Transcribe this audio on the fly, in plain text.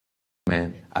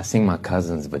Man, I seen my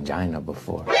cousin's vagina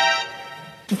before.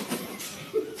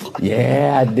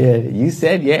 Yeah, I did. You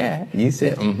said yeah. You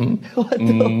said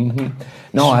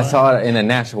No, I saw it in a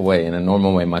natural way, in a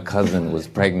normal way. My cousin was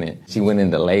pregnant. She went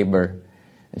into labor,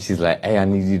 and she's like, hey, I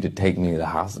need you to take me to the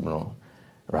hospital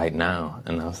right now.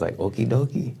 And I was like, okie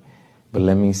dokie. But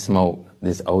let me smoke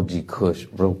this OG Kush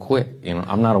real quick. You know,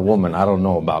 I'm not a woman. I don't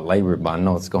know about labor, but I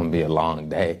know it's going to be a long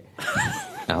day.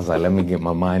 And I was like, let me get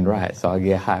my mind right. So I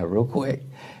get high real quick.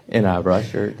 And I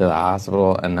rush her to the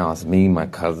hospital, and now it's me, my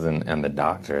cousin, and the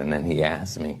doctor. And then he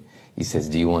asked me, he says,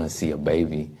 do you want to see a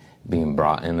baby being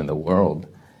brought into the world?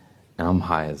 And I'm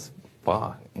high as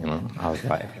fuck, you know? I was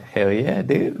like, hell yeah,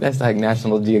 dude. That's like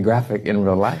National Geographic in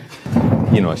real life.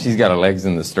 You know, she's got her legs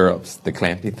in the stirrups, the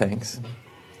clampy things.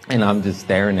 And I'm just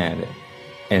staring at it,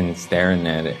 and staring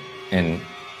at it, and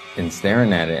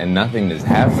staring at it, and nothing is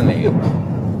happening.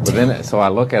 But then, so I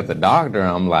look at the doctor, and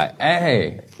I'm like,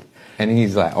 hey. And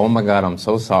he's like, oh my God, I'm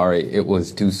so sorry. It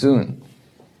was too soon.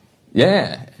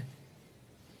 Yeah.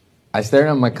 I stared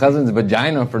at my cousin's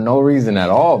vagina for no reason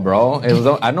at all, bro. It was,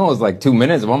 I know it was like 2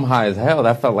 minutes, but I'm high as hell.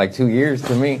 That felt like 2 years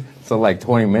to me. So like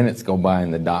 20 minutes go by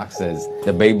and the doc says,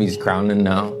 the baby's crowning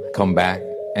now. Come back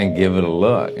and give it a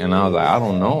look. And I was like, I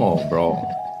don't know, bro.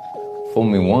 Fool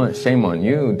me once, shame on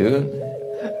you, dude.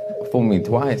 Fool me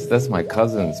twice, that's my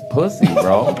cousin's pussy,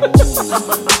 bro.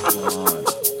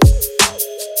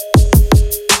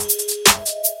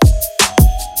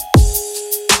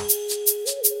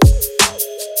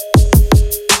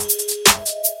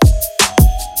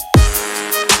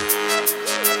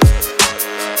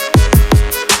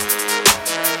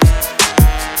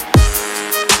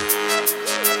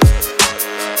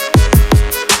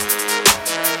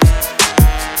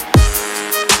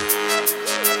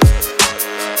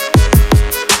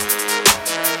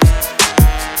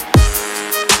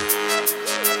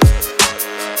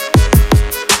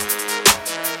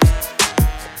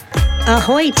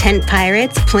 Ahoy, tent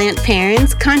pirates, plant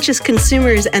parents, conscious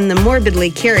consumers, and the morbidly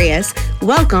curious.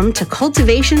 Welcome to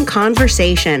Cultivation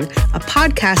Conversation, a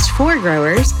podcast for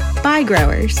growers, by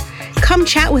growers. Come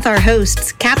chat with our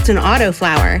hosts, Captain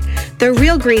Autoflower, the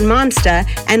Real Green Monster,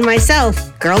 and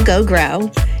myself, Girl Go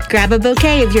Grow. Grab a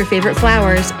bouquet of your favorite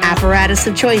flowers, apparatus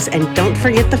of choice, and don't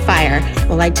forget the fire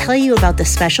while I tell you about the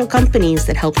special companies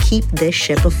that help keep this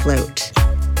ship afloat.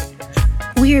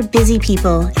 We are busy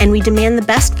people, and we demand the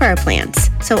best for our plants,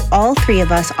 so all three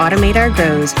of us automate our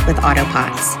grows with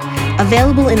Autopots.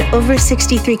 Available in over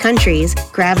 63 countries,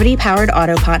 gravity-powered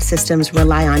Autopot systems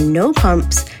rely on no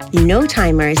pumps, no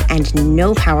timers, and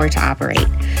no power to operate.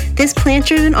 This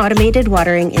plant-driven automated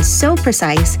watering is so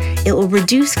precise, it will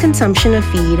reduce consumption of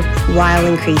feed while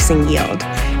increasing yield.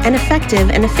 An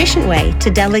effective and efficient way to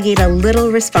delegate a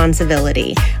little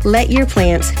responsibility. Let your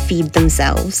plants feed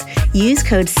themselves. Use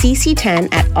code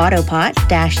CC10 at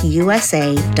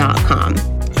autopot-usa.com.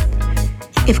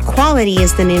 If quality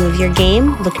is the name of your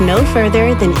game, look no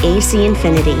further than AC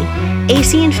Infinity.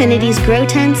 AC Infinity's grow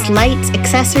tents, lights,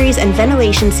 accessories, and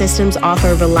ventilation systems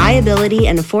offer reliability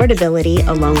and affordability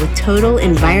along with total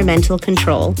environmental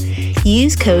control.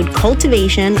 Use code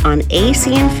CULTIVATION on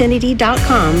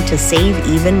acinfinity.com to save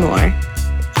even more.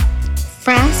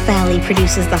 Frass Valley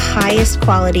produces the highest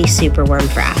quality superworm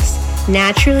frass.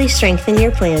 Naturally strengthen your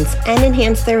plants and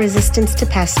enhance their resistance to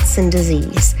pests and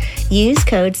disease. Use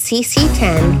code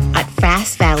CC10 at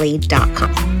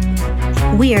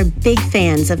frassvalley.com. We are big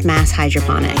fans of Mass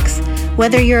Hydroponics.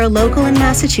 Whether you're a local in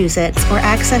Massachusetts or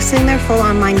accessing their full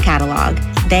online catalog,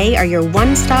 they are your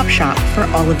one-stop shop for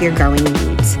all of your growing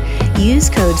needs.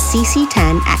 Use code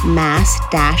CC10 at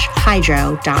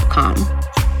mass-hydro.com.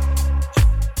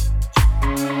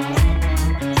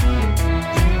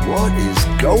 What is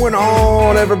going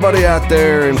on, everybody out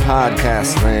there in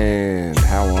podcast land?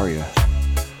 How are you?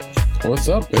 What's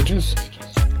up, bitches?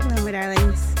 Hello, my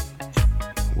darlings.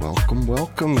 Welcome,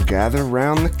 welcome. Gather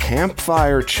round the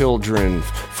campfire, children,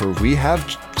 for we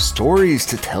have stories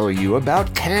to tell you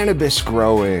about cannabis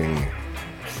growing.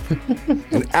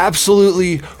 And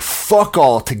absolutely fuck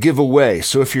all to give away.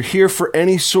 So if you're here for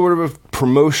any sort of a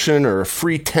promotion or a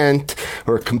free tent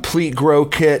or a complete grow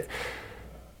kit,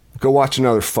 go watch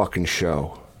another fucking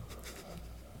show.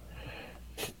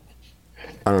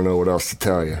 I don't know what else to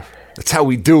tell you. That's how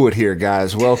we do it here,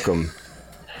 guys. Welcome.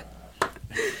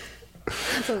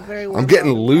 I'm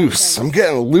getting loose. I'm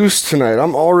getting loose tonight.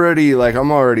 I'm already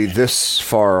this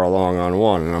far along on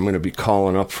one, and I'm going to be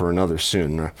calling up for another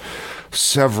soon.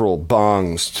 Several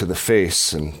bongs to the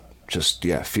face, and just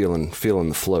feeling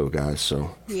the flow, guys.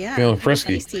 So feeling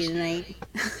frisky tonight.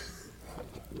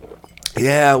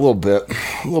 Yeah, a little bit.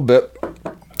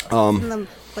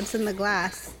 What's in the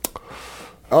glass?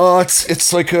 Oh,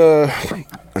 it's like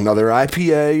another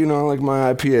IPA, you know, like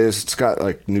my IPAs. It's got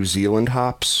like New Zealand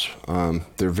hops.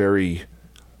 They're very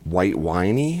white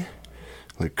winey,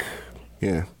 like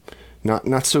yeah,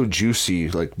 not so juicy,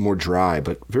 like more dry,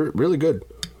 but really good.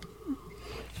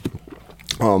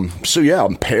 So yeah,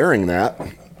 I'm pairing that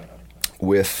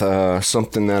with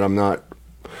something that I'm not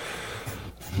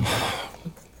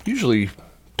usually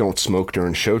don't smoke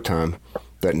during showtime.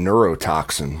 That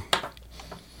neurotoxin.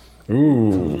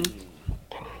 Ooh.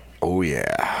 Oh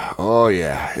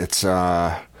yeah. It's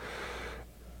the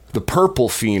purple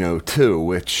pheno too,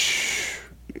 which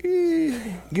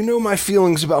you know my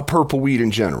feelings about purple weed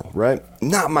in general, right?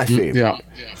 Not my favorite.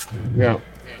 Yeah.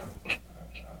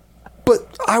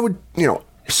 But I would, you know,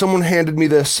 if someone handed me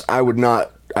this, I would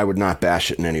not bash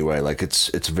it in any way. Like it's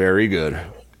very good.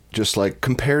 Just like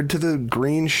compared to the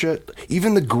green shit,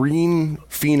 even the green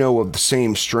pheno of the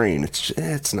same strain,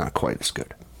 it's not quite as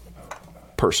good.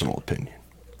 Personal opinion.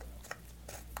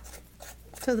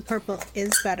 So the purple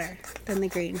is better than the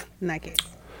green in that case.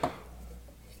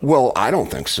 Well, I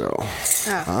don't think so.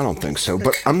 Oh. I don't think so.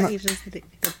 But I'm not. You just did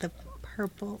the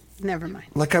purple. Never mind.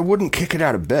 Like I wouldn't kick it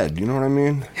out of bed. You know what I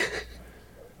mean?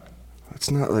 It's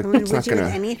not like it's Would not you gonna.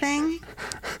 with anything?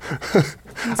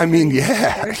 I mean,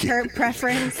 yeah. Your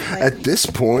preference? Like, At this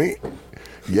point,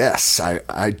 yes,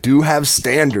 I do have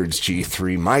standards.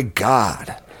 G3. My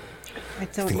God. I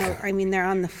don't know. I mean, they're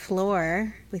on the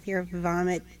floor with your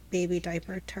vomit baby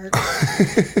diaper Turk.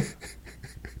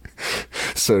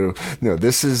 So no,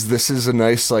 this is a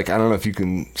nice, like, I don't know if you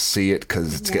can see it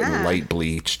because it's getting light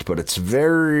bleached, but it's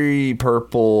very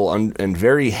purple and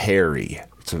very hairy.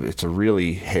 It's a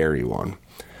really hairy one.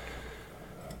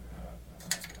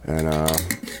 And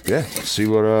yeah, see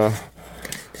what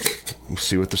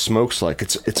the smoke's like.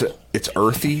 It's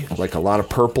earthy, like a lot of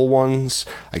purple ones.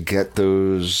 I get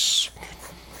those.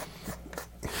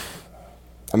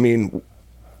 I mean,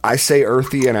 I say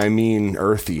earthy and I mean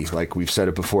earthy, like we've said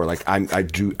it before. Like I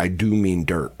do mean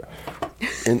dirt,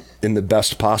 in the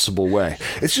best possible way.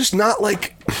 It's just not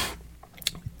like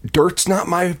dirt's not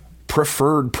my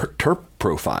preferred terp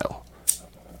profile.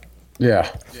 Yeah.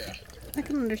 I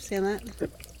can understand that.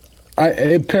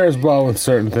 It pairs well with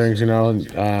certain things, you know.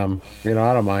 And,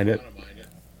 I don't mind it.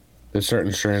 There's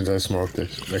certain strains I smoke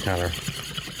that kind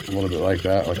of a little bit like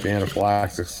that, like the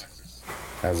anaphylaxis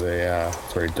has a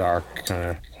it's very dark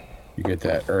kind of. You get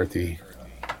that earthy,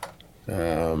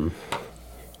 vibe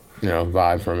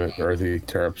from it, earthy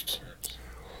terps.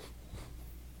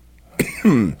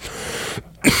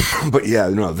 But yeah,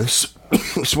 no, this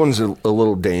one's a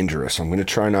little dangerous. I'm going to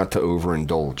try not to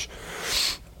overindulge.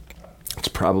 It's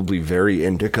probably very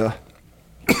indica,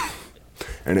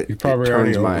 and You probably it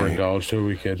already turns my. overindulged, so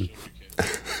we could.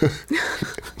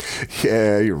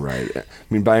 Yeah, you're right. I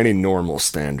mean, by any normal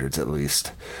standards, at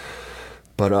least.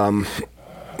 But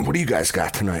what do you guys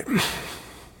got tonight?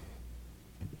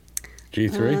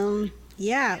 G3.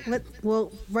 Yeah.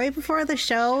 Well, right before the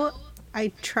show,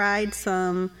 I tried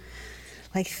some,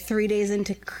 like 3 days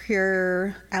into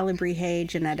Cure Alebrije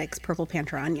Genetics Purple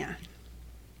Pantaranya.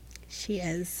 She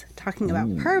is talking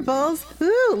about purples.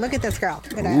 Ooh, look at this girl.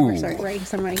 Look at that. We're right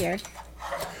somewhere here.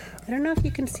 I don't know if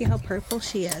you can see how purple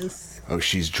she is. Oh,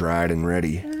 she's dried and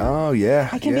ready. Oh yeah,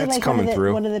 I can yeah, be it's like coming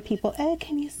through. one of the people.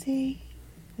 Can you see?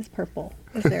 It's purple.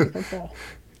 It's very purple.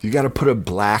 You got to put a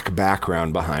black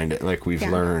background behind it, like we've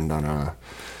learned on a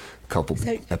couple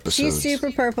episodes. She's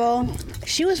super purple.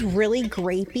 She was really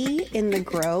grapey in the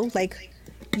grow. Like,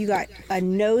 you got a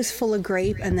nose full of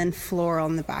grape and then floral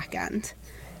on the back end.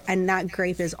 And that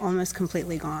grape is almost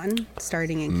completely gone,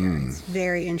 starting in Cure. It's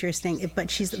very interesting.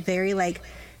 But she's very, like,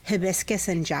 hibiscus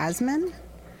and jasmine.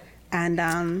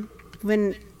 And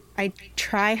when I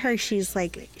try her, she's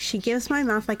like, she gives my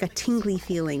mouth like a tingly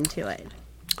feeling to it.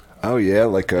 Oh yeah,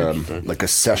 like a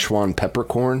Szechuan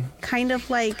peppercorn. Kind of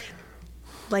like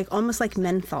almost like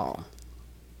menthol.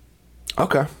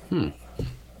 Okay.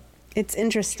 It's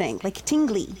interesting, like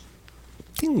tingly.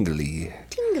 Tingly.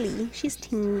 She's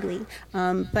tingly.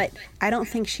 But I don't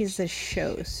think she's a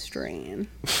show strain.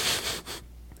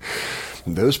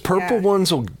 Those purple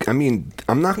ones will. I mean,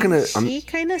 I'm not gonna. She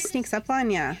kind of sneaks up on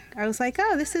you. I was like,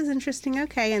 oh, this is interesting.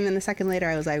 Okay, and then a second later,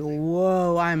 I was like,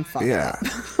 whoa, I'm fucked up.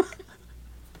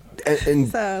 and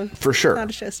So for sure, not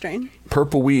a show strain.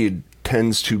 purple weed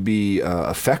tends to be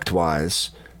effect-wise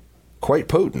quite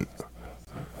potent.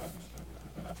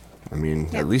 I mean,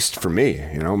 at least for me,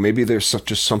 maybe there's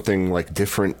just something like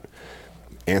different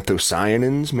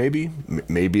anthocyanins.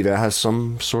 Maybe that has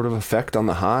some sort of effect on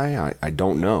the high. I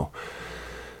don't know.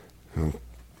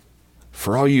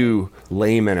 For all you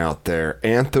laymen out there,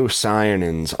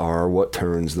 anthocyanins are what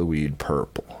turns the weed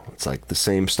purple. It's like the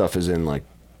same stuff as in like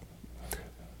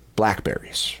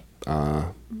blackberries.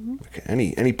 Like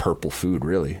any purple food,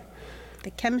 really.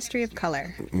 The chemistry of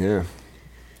color. Yeah.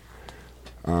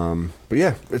 But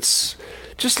yeah, it's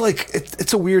just like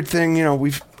it's a weird thing. You know,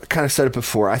 we've kind of said it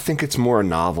before. I think it's more a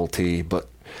novelty, but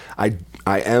I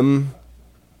am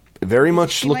very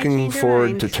much You might looking change your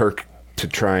forward mind. to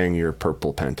trying your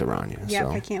purple Pentarania. Yep, So.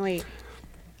 I can't wait.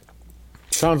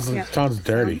 Sounds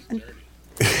dirty.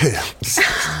 It's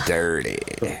dirty.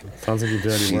 Sounds like a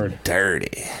dirty word.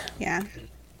 Dirty. Yeah.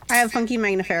 I have Funky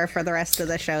Magnifera for the rest of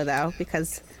the show, though,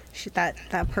 because that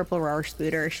purple rower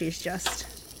spooter, she's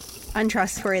just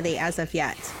untrustworthy as of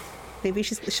yet. Maybe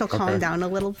she'll calm down a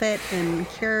little bit and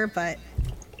cure, but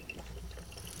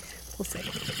we'll see.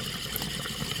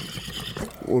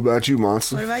 What about you,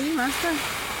 Monster? What about you, Master?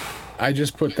 I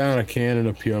just put down a can in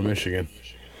a Pure Michigan.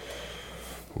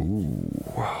 Ooh.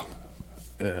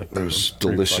 Yeah, Those I'm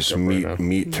pretty delicious fucked up right now.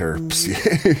 meat terps.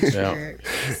 Yeah.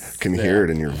 Can hear it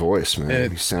in your voice,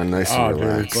 man. You sound nice and Dude,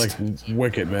 relaxed. it's like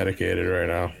wicked medicated right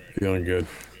now. Feeling good.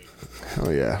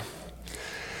 Hell yeah.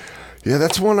 Yeah,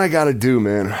 that's one I gotta do,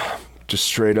 man. Just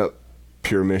straight up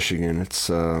Pure Michigan. It's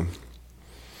I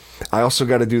also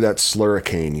gotta do that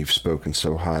Slurricane you've spoken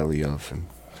so highly of. And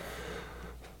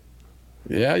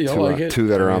Yeah, you'll like it. two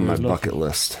that are I on mean, my there's bucket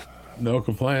list. No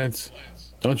complaints.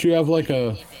 Don't you have like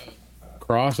a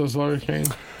cross as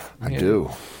Slurricane?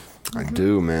 I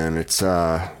do, man. It's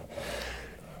the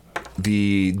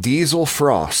Diesel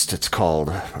Frost, it's called.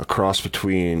 A cross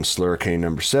between Slurricane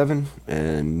number 7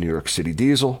 and New York City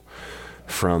Diesel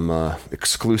from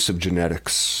Exclusive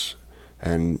Genetics.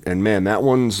 And man, that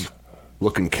one's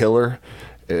looking killer.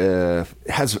 It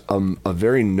has a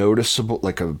very noticeable,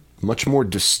 like a much more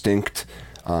distinct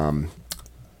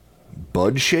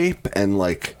bud shape, and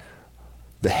like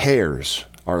the hairs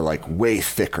are like way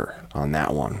thicker on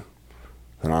that one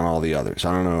than on all the others.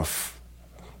 I don't know if,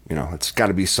 you know, it's got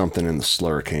to be something in the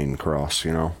Slurricane cross,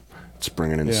 you know. It's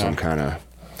bringing in some kind of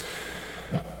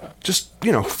just,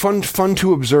 you know, fun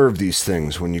to observe these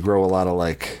things when you grow a lot of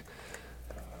like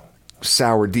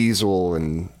sour diesel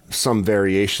and some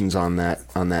variations on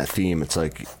that theme. It's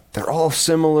like they're all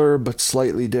similar but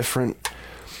slightly different.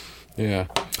 Yeah.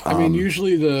 I mean,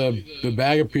 usually the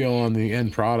bag appeal on the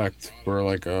end product for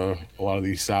like a lot of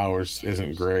these sours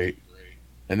isn't great.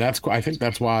 And I think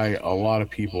that's why a lot of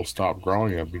people stop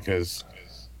growing them, because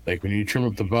like when you trim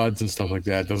up the buds and stuff like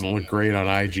that, it doesn't look great on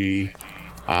IG.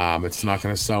 It's not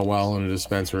going to sell well in a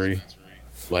dispensary.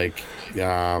 Like,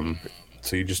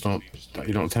 so you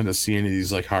don't tend to see any of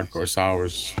these like hardcore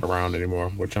sours around anymore,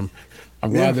 which I'm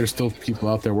glad there's still people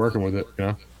out there working with it, you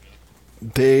know?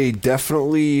 They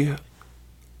definitely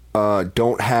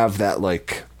don't have that,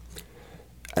 like,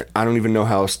 I don't even know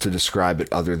how else to describe it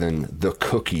other than the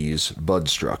cookies bud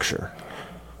structure,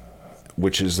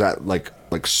 which is that like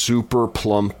super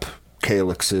plump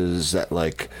calyxes that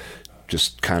like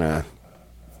just kind of,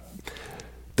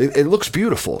 it looks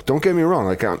beautiful. Don't get me wrong.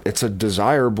 Like, it's a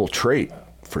desirable trait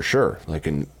for sure. Like,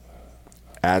 and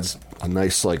adds a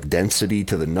nice like density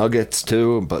to the nuggets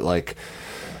too. But like,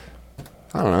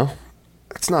 I don't know.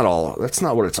 That's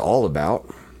not what it's all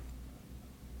about.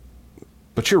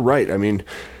 But you're right. I mean,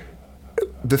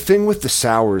 the thing with the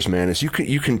sours, man, is you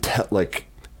can tell, like,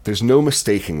 there's no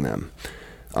mistaking them.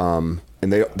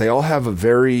 And they all have a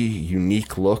very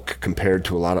unique look compared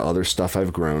to a lot of other stuff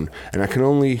I've grown. And I can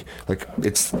only, like,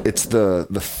 it's the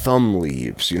thumb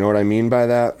leaves. You know what I mean by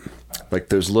that? Like,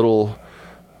 there's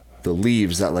the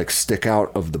leaves that like stick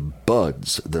out of the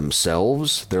buds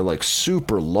themselves. They're like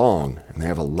super long and they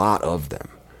have a lot of them.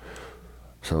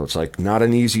 So it's like not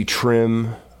an easy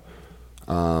trim.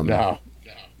 No.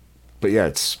 But yeah,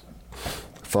 it's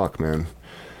fuck, man.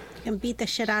 You can beat the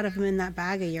shit out of them in that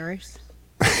bag of yours.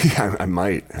 Yeah, I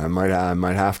might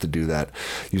have to do that.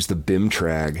 Use the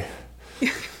Bimtrag.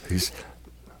 Use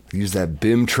that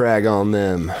Bimtrag on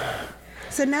them.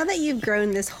 So now that you've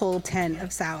grown this whole tent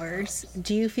of sours,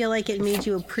 do you feel like it made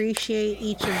you appreciate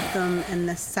each of them in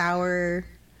the sour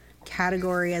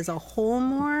category as a whole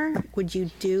more? Would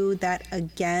you do that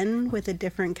again with a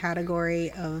different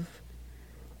category of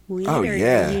weed? Oh, or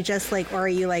yeah. Are you just like, or are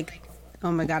you like,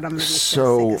 oh my God, I'm going to be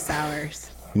So- so sick of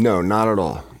sours? No, not at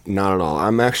all. Not at all.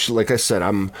 I'm actually, like I said,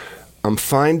 I'm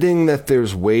finding that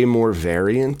there's way more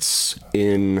variance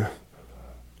in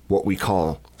what we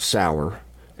call sour.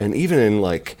 And even in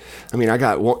like, I mean, I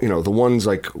got, you know, the ones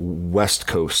like West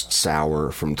Coast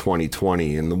sour from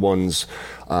 2020 and the ones,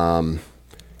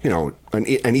 you know,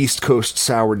 an East Coast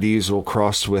sour diesel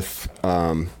crossed with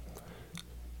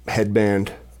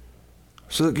Headband.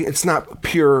 So it's not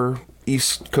pure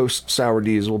East Coast sour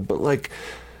diesel, but like,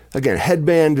 again,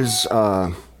 Headband is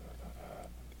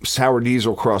sour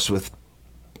diesel crossed with,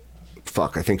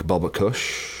 I think Bubba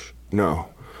Kush. No,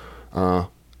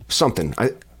 something.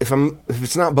 If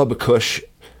it's not Bubba Kush,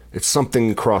 it's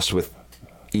something crossed with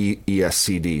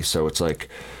ESCD. So it's like,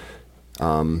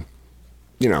 you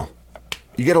know,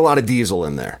 you get a lot of diesel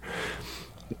in there.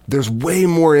 There's way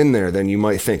more in there than you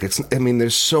might think.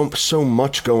 There's so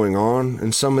much going on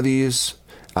in some of these.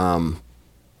 I'm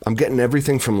getting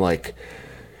everything from like,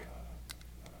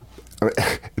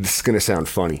 this is gonna sound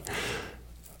funny.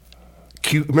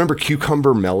 Remember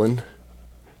cucumber melon?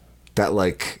 That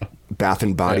like Bath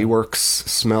and Body Works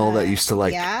smell that used to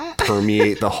like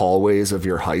permeate the hallways of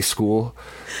your high school.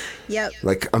 Yep.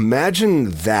 Like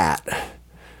imagine that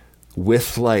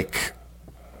with like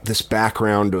this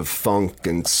background of funk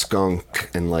and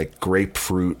skunk and like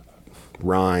grapefruit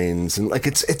rinds and like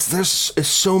there's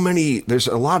so many, there's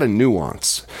a lot of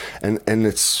nuance and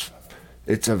it's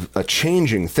a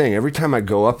changing thing. Every time I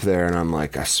go up there and I'm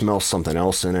like, I smell something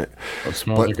else in it. It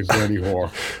smells like a dirty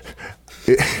whore.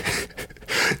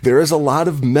 There is a lot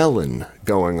of melon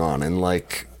going on and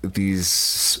like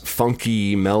these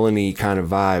funky melony kind of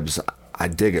vibes. I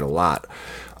dig it a lot.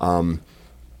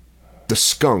 The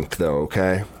skunk though,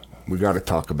 okay? We got to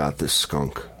talk about this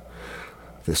skunk.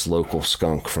 This local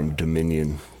skunk from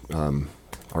Dominion.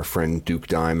 Our friend Duke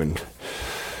Diamond.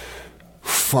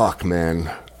 Fuck,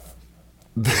 man.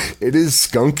 It is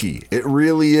skunky. It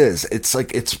really is. It's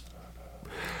like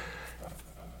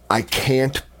I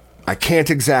can't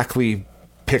exactly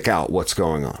pick out what's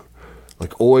going on.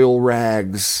 Like oil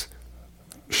rags,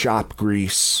 shop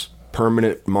grease,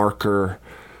 permanent marker.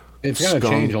 It's going to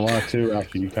change a lot too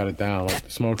after you cut it down. Like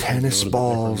the smoke. Tennis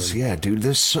balls. Yeah, dude.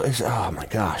 Oh my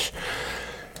gosh.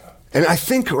 And I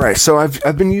think, right, so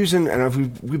I've been using,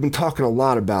 and we've been talking a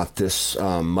lot about this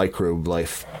Microbe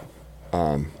Life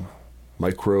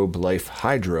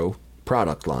Hydro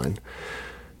product line,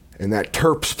 and that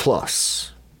Terps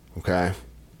Plus, okay?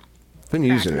 Been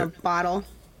using it. Bottle.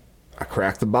 I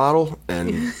cracked the bottle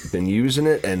and been using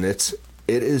it, and it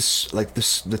is like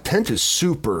this. The tent is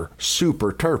super,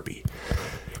 super terpy.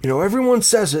 You know, everyone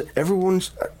says it. Everyone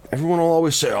will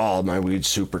always say, "Oh, my weed's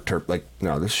super terp." Like,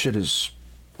 no, this shit is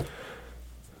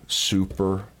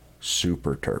super,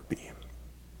 super terpy.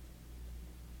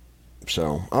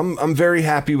 So I'm very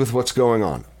happy with what's going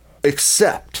on,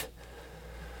 except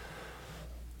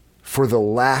for the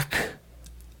lack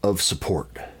of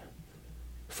support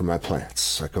for my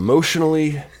plants, like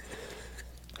emotionally,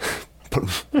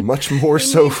 but much more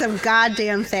so some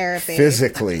goddamn therapy.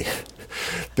 Physically.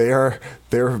 They're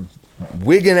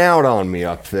wigging out on me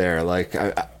up there. Like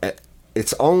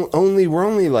it's only we're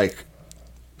only like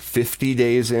 50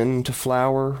 days into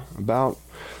flower about,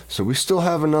 so we still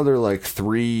have another like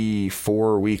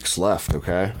 3-4 weeks left.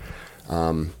 Okay,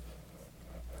 and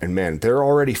man, they're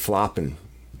already flopping.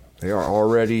 They are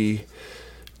already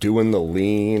doing the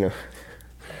lean.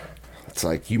 It's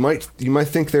like you might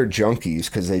think they're junkies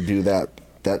because they do that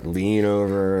lean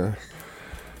over.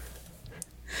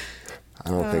 I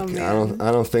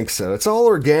don't think so. It's all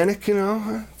organic, you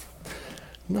know.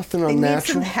 Nothing unnatural. They need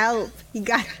some help. You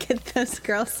gotta get those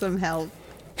girls some help.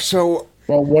 So,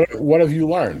 well, what have you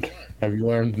learned? Have you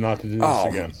learned not to do this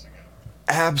again?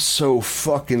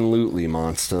 Abso-fucking-lutely,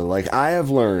 monster. Like I have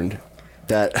learned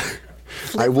that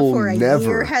I will before never. A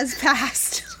year has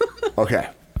passed. Okay,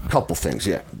 couple things.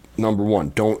 Yeah, number one,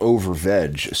 don't over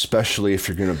veg, especially if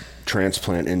you're gonna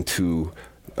transplant into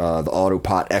the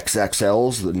Autopot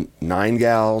XXLs, the 9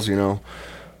 gals. You know,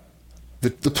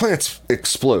 the plants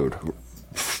explode,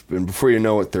 and before you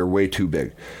know it, they're way too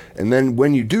big. And then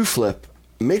when you do flip,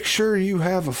 make sure you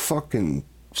have a fucking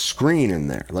screen in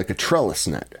there, like a trellis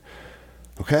net.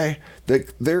 Okay,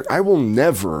 I will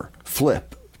never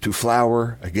flip to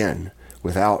flower again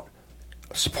without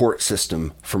a support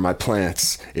system for my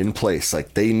plants in place.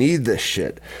 Like they need this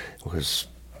shit, because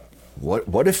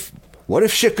what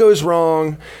if shit goes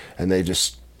wrong and they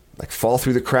just like fall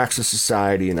through the cracks of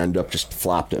society and end up just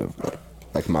flopped over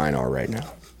like mine are right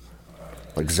now,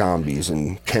 like zombies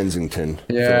in Kensington,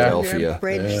 Philadelphia.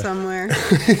 Bridge somewhere.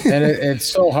 And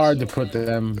it's so hard to put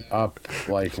them up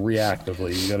like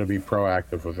reactively. You got to be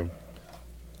proactive with them,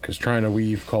 because trying to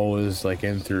weave colas like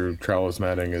in through trellis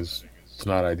netting it's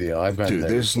not ideal. I've been Dude,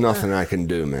 there. there's nothing I can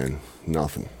do, man.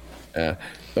 Nothing. Yeah,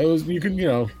 those you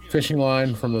can fishing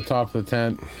line from the top of the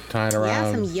tent, tying around.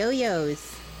 Yeah, some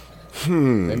yo-yos.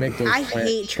 They make those. I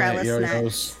hate trellis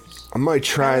yo-yos. I might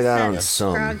try that on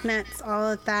some. Frog nets,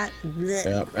 all of that. Blech.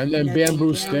 Yeah, and then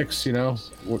bamboo sticks,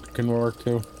 what can work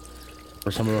too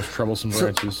for some of those troublesome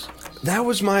branches. That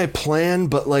was my plan,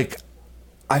 but like,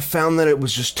 I found that it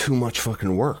was just too much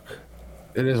fucking work.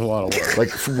 It is a lot of work.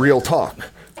 Like real talk.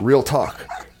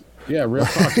 Yeah, real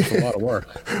talk. It's a lot of work.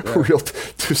 Yeah.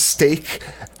 To stake.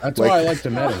 That's why I like the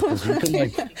netting, because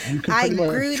you can pretty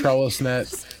much trellis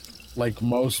net like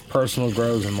most personal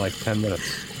grows in like 10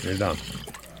 minutes. You're done.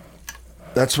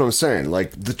 That's what I'm saying.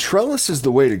 Like, the trellis is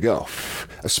the way to go,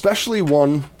 especially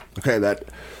one. Okay, that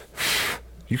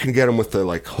you can get them with the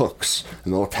like hooks,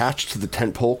 and they'll attach to the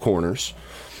tent pole corners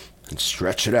and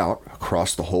stretch it out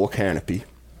across the whole canopy.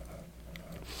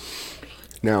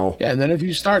 Now, yeah, and then if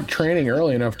you start training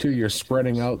early enough too, you're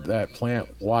spreading out that plant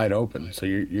wide open, so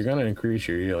you're going to increase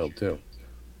your yield too.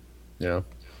 You know.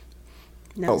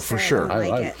 No, for sure.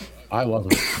 I love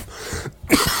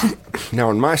it. Now,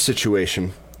 in my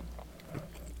situation,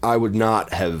 I would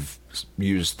not have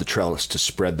used the trellis to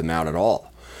spread them out at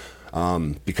all.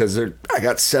 Because I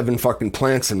got 7 fucking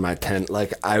plants in my tent.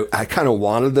 Like, I kind of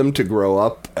wanted them to grow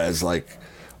up as like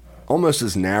almost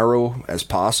as narrow as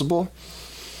possible,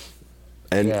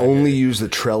 and only use the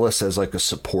trellis as like a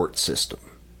support system,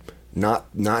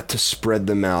 not to spread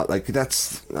them out. Like,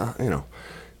 that's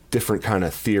different kind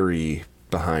of theory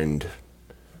behind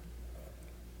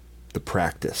the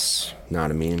practice. Know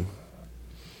what I mean?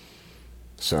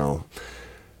 So,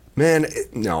 man,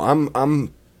 no,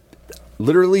 I'm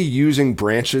literally using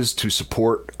branches to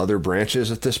support other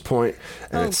branches at this point.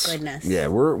 And goodness. Yeah,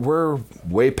 we're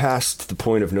way past the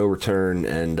point of no return.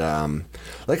 And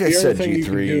like I said, G3 you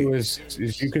can do is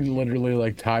you can literally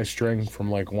like tie string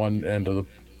from like one end of the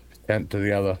tent to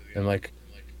the other, and like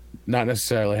not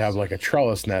necessarily have like a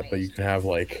trellis net, but you can have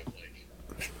like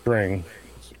string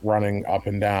running up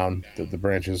and down that the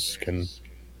branches can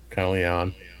kind of lean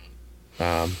on.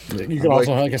 You can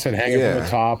also, like I said, hang it from the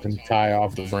top and tie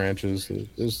off the branches.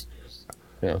 There's,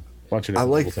 a bunch of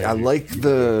different things. I like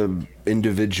the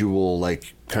individual,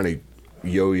 like, kind of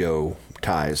yo-yo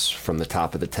ties from the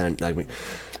top of the tent. I mean,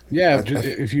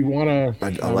 if you want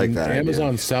to, I like that. Amazon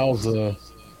idea. sells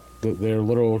their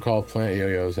little called plant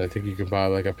yo-yos. I think you can buy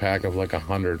like a pack of like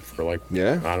 100 for like, I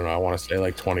don't know, I want to say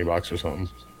like $20 or something.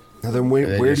 Now then,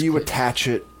 where do you attach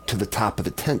it to the top of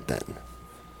the tent then?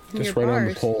 Just right on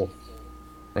the pole.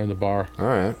 Right in the bar. All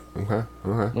right. Okay.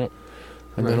 Yep.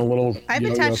 And then a little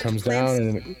yo-yo comes down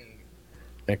and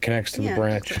it connects to the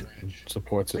branch and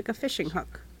supports it. Like a fishing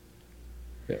hook.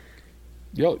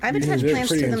 Yeah. I've attached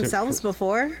plants to themselves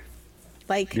before.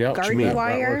 Like garden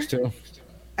wire. That works too.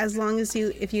 As long as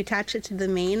if you attach it to the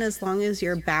main, as long as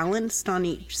you're balanced on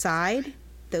each side,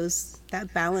 that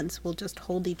balance will just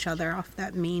hold each other off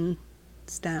that main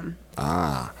stem.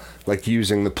 Like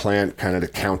using the plant kind of to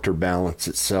counterbalance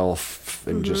itself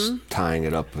and just tying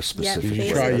it up a specific way.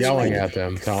 You try yelling at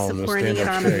them, telling them to stand up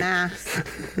on straight. a mast.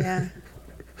 Yeah.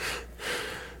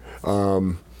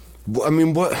 I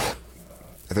mean, what?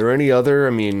 Are there any other?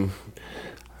 I mean, I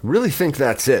really think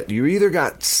that's it. You either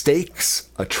got stakes,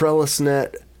 a trellis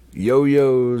net,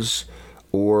 yo-yos,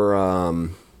 or I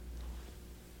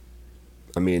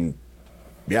mean,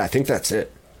 yeah, I think that's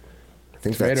it.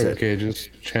 Tomato cages,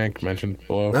 Shank mentioned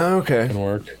below. Oh, okay. Can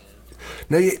work.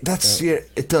 No, it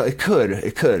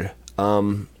could.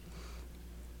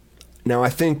 Now I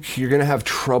think you're gonna have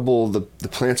trouble. The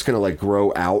plant's gonna like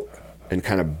grow out and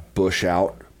kind of bush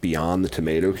out beyond the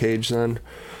tomato cage. Then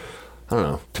I don't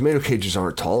know. Tomato cages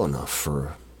aren't tall enough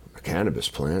for a cannabis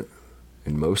plant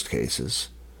in most cases.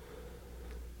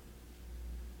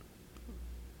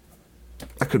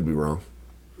 I could be wrong.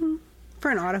 For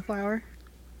an autoflower.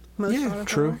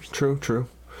 True.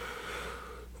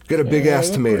 Get a big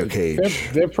ass tomato cage.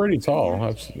 They're pretty tall.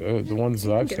 That's the ones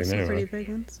that I've seen some anyway. Pretty big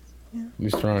ones. Yeah. At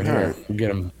least around here, we get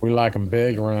them. We like them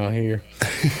big around here.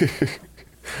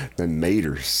 The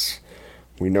maters.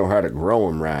 We know how to grow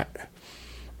them right.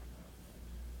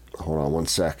 Hold on one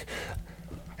sec.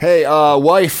 Hey,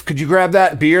 wife, could you grab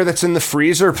that beer that's in the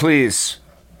freezer, please?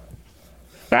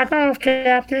 Back off,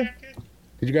 Captain.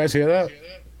 Did you guys hear that?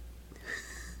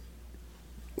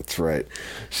 That's right.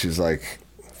 She's like,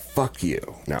 fuck you.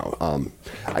 No,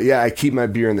 I keep my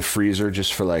beer in the freezer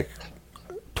just for like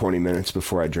 20 minutes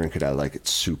before I drink it. I like it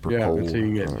super cold. Until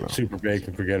you get super baked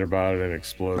and forget about it and it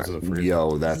explodes in the freezer.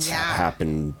 Yo, that's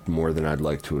happened more than I'd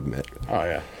like to admit. Oh,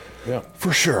 yeah. Yeah.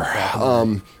 For sure.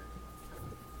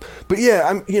 But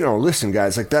yeah, listen,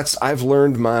 guys, like I've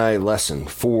learned my lesson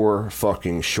for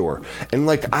fucking sure. And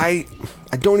like, I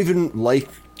don't even like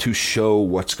to show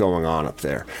what's going on up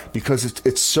there because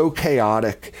it's so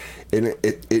chaotic and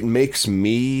it makes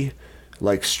me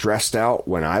like stressed out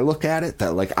when I look at it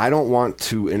that like I don't want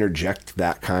to interject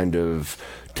that kind of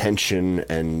tension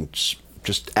and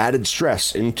just added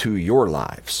stress into your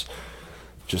lives.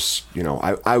 Just,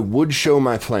 I would show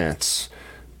my plants,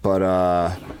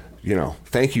 but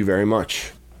thank you very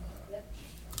much.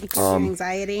 Extreme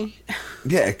anxiety.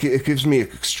 Yeah, it gives me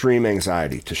extreme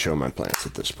anxiety to show my plants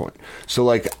at this point. So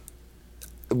like,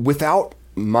 without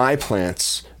my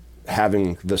plants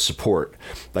having the support,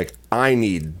 like I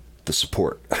need the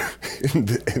support.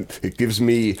 It gives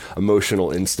me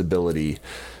emotional instability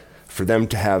for them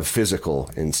to have physical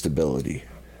instability.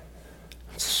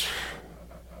 It's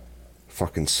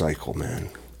fucking cycle, man.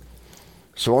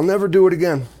 So I'll never do it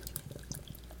again.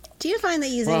 Do you find that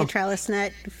using a trellis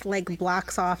net like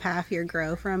blocks off half your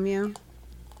grow from you?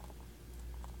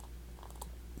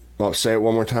 Well, say it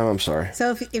one more time. I'm sorry.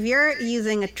 So if you're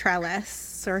using a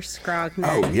trellis or scrog net,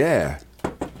 Oh, yeah.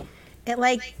 it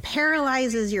like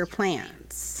paralyzes your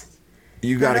plants.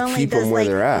 You got to keep them where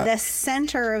they're at. The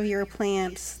center of your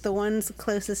plants, the ones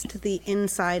closest to the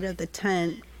inside of the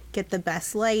tent, get the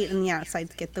best light, and the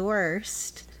outsides get the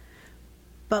worst.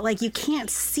 But like you can't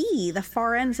see the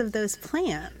far ends of those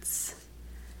plants.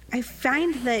 I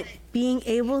find that being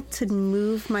able to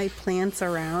move my plants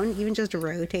around, even just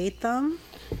rotate them,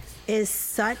 is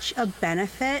such a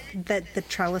benefit that the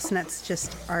trellis nets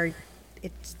just are.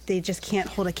 They just can't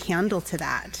hold a candle to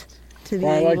that. To be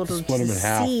able to split them in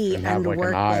half see and have and like work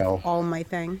an aisle. with all my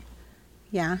thing.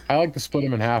 Yeah. I like to split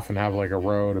them in half and have like a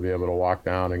row to be able to walk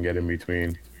down and get in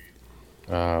between.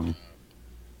 You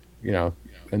know,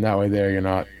 and that way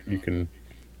you can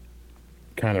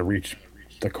kind of reach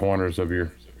the corners of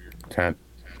your tent,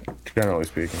 generally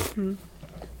speaking. Mm-hmm.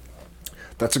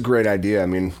 That's a great idea. I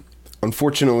mean,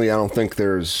 unfortunately, I don't think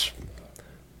there's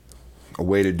a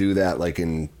way to do that like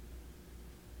in,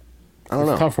 I don't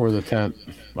know. It's tougher with a tent,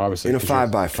 obviously. In a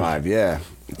 5x5, yeah.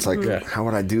 It's like, Yeah. how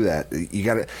would I do that? You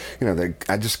got to,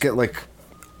 I just get like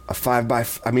a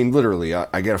 5x5. I mean, literally,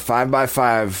 I get a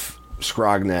 5x5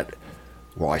 scrog net.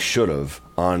 Well, I should have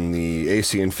on the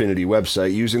AC Infinity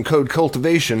website using code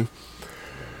Cultivation.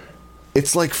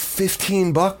 It's like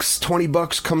 $15,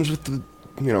 $20 comes with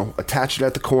the, attached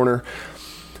at the corner.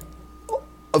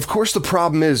 Of course, the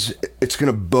problem is it's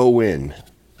going to bow in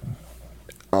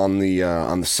on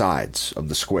the sides of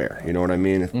the square. You know what I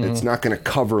mean? Mm-hmm. It's not going to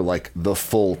cover like the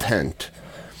full tent.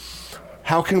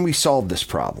 How can we solve this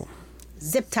problem?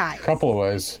 Zip tie. A couple of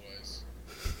ways.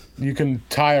 You can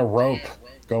tie a rope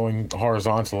going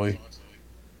horizontally,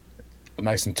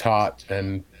 nice and taut,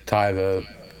 and tie the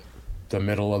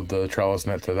middle of the trellis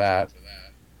net to that.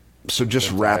 So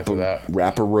just wrap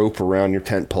a rope around your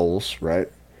tent poles, right?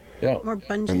 Yeah. Or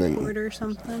bungee cord or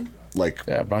something. Like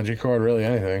Yeah, bungee cord, really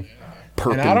anything. And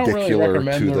perpendicular I don't really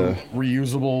recommend to the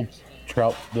reusable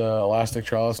the elastic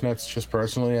trellis nets. Just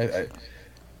personally,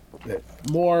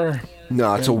 more.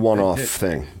 No, it's a one-off it-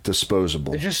 thing,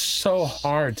 disposable. They're just so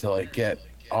hard to like get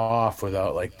off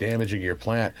without like damaging your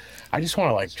plant. I just want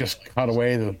to like just cut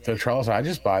away the trellis. I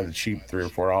just buy the cheap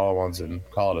 $3 or $4 ones and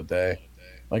call it a day.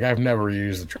 Like I've never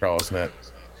used the trellis net.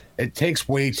 It takes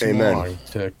way too Amen. long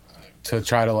to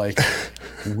try to like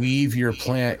weave your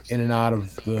plant in and out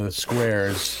of the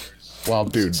squares while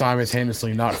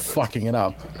simultaneously not fucking it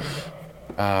up.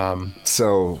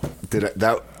 So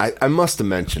I must have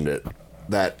mentioned it,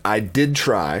 that I did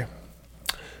try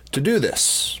to do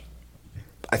this.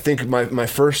 I think my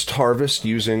first harvest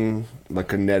using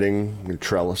like a netting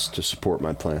trellis to support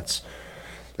my plants.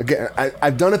 Again,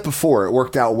 I've done it before. It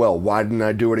worked out well. Why didn't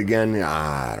I do it again?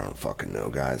 I don't fucking know,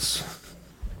 guys.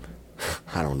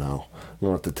 I don't know. I don't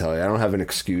know what to tell you. I don't have an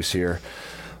excuse here.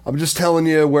 I'm just telling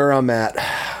you where I'm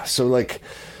at. So like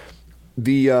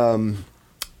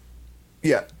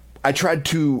I tried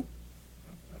to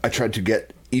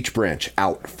get each branch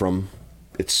out from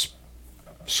its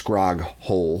scrog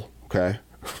hole, okay?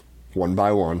 One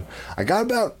by one. I got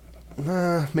about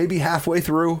maybe halfway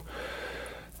through,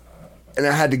 and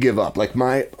I had to give up. I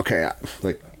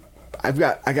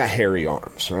got hairy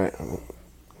arms, right?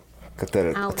 Got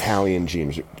that Ouch. Italian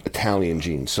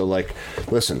genes. So like,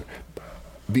 listen,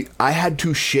 I had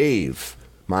to shave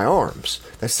my arms.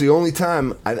 That's the only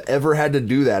time I've ever had to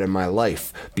do that in my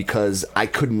life, because I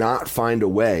could not find a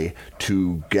way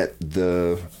to get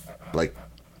the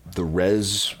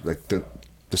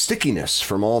stickiness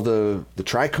from all the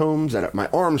trichomes, and my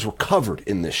arms were covered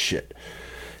in this shit.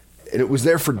 And it was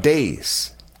there for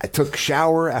days. I took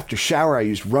shower after shower. I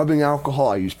used rubbing alcohol.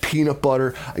 I used peanut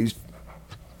butter. I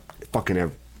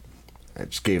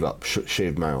just gave up,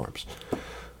 shaved my arms.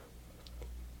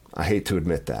 I hate to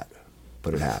admit that,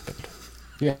 but it happened.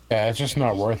 Yeah, it's just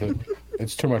not worth it.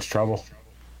 It's too much trouble.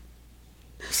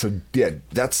 So yeah,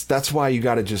 that's why you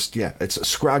got to just it's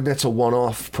Scrognet's a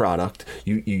one-off product.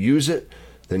 You use it,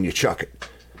 then you chuck it,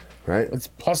 right? It's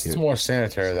more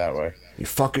sanitary that way. You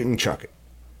fuck it and chuck it.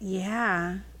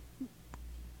 Yeah.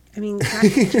 I mean,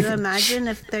 gosh, could you imagine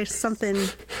if there's something...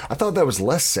 I thought that was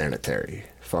less sanitary.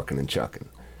 fucking and chucking.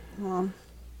 Well,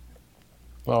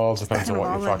 Well, it depends on kind of what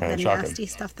all you're fucking the and chucking. nasty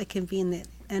stuff that can be in the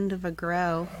end of a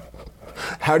grow.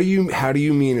 How do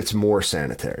you mean it's more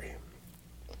sanitary?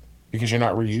 Because you're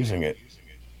not reusing it.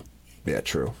 Yeah,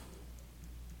 true.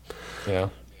 You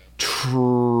know?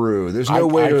 True. There's no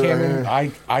way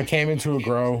to. I came into a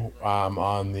grow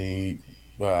on the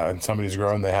in somebody's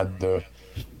grow, and they had the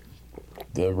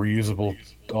reusable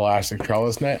elastic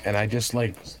trellis net, and I just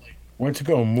like went to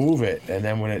go move it, and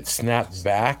then when it snapped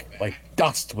back, like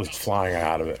dust was flying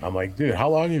out of it. I'm like, dude, how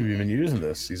long have you been using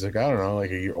this? He's like, I don't know,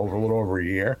 like a little over a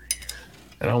year.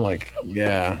 And I'm like,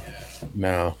 yeah,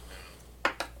 no,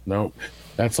 nope.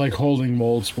 That's like holding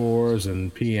mold spores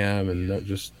and PM and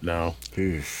just no.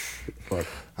 All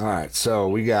right, so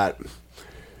we got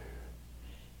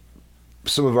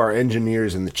some of our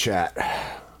engineers in the chat.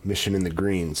 Mission in the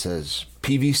Green says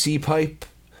PVC pipe,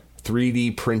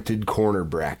 3D printed corner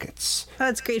brackets. Oh,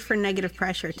 it's great for negative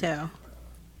pressure too.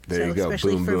 There you go,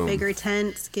 especially boom, for boom. bigger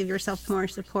tents, give yourself more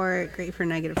support. Great for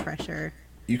negative pressure.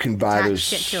 You can buy Attach those.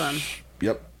 shit to 'em.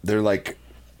 Yep, they're like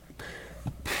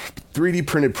 3D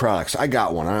printed products. I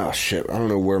got one. Oh shit, I don't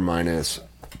know where mine is.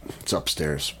 It's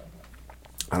upstairs.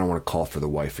 I don't want to call for the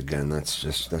wife again. That's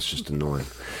just annoying.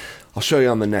 I'll show you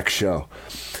on the next show.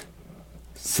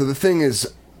 So the thing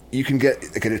is, you can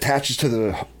it attaches to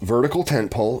the vertical tent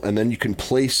pole, and then you can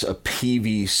place a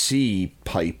PVC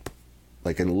pipe,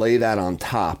 like, and lay that on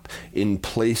top in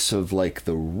place of like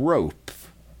the rope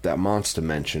that Monsta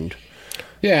mentioned.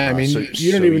 Yeah, I mean,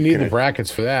 you don't so even need can the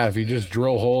brackets for that. If you just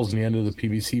drill holes in the end of the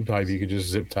PVC pipe, you could just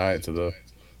zip tie it to the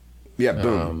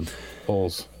boom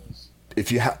holes.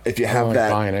 If you have Like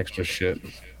that, buying extra shit.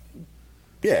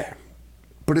 yeah.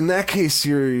 But in that case,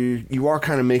 you are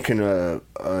kind of making a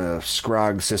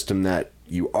Scrog system that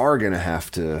you are going to have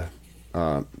to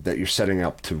that you're setting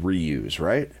up to reuse,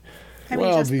 right? I mean,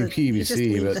 Well, just the you just PVC,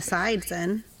 leave but the sides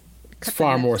in. It's Cut the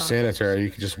far more nets off. sanitary. You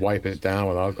can just wipe it down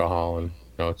with alcohol, and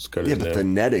it's good Yeah, as but new. the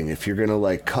netting, if you're gonna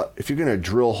if you're gonna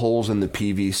drill holes in the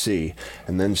PVC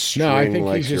and then string No, I think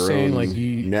like he's just your saying, own like,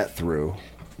 net through.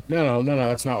 No,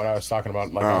 that's not what I was talking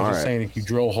about. Like, I was all just right. saying, if you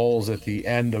drill holes at the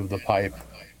end of the pipe,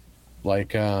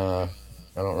 like, I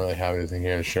don't really have anything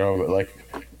here to show, but like,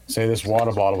 say this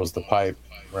water bottle was the pipe,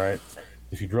 right?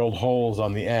 If you drilled holes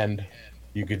on the end,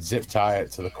 you could zip tie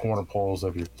it to the corner poles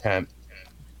of your tent,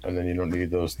 and then you don't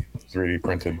need those 3D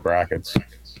printed brackets.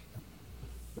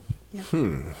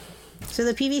 So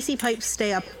the PVC pipes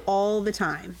stay up all the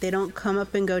time. They don't come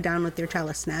up and go down with your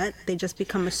trellis net. They just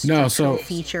become a structural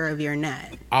feature of your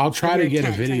net. I'll try to Your get a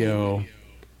tent, video.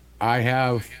 That's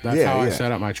Yeah, how I yeah.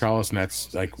 set up my trellis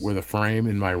nets, like with a frame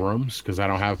in my rooms, because I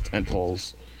don't have tent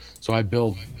poles. So I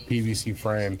build PVC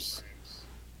frames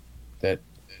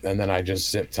and then I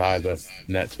just zip tie the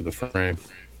net to the frame.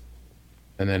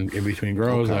 And then in between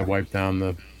grows, Okay. I wipe down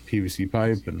the PVC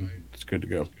pipe, and it's good to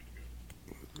go.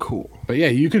 Cool. But yeah,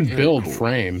 you can build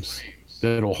frames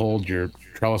that'll hold your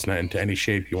trellis net into any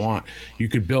shape you want. You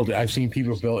could build, I've seen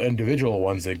people build individual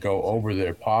ones that go over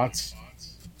their pots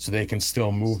so they can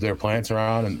still move their plants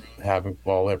around and have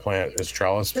their plant is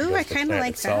trellis. Ooh, because I the kind of plant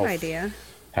like that itself idea.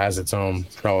 Has its own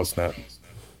trellis net.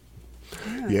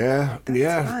 Yeah,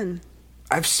 yeah. Fun.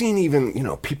 I've seen even,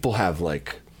 people have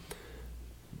like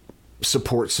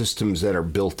support systems that are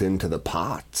built into the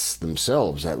pots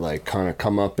themselves that like kind of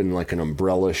come up in like an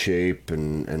umbrella shape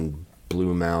and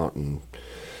bloom out, and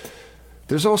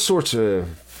there's all sorts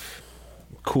of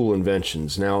cool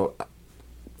inventions. Now,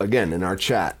 again, in our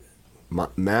chat,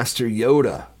 Master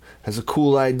Yoda has a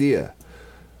cool idea.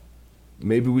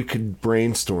 Maybe we could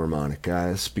brainstorm on it,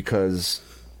 guys, because,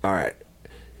 all right,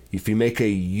 if you make a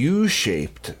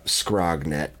U-shaped Scrog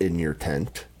net in your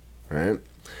tent, right,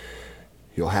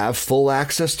 you'll have full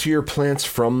access to your plants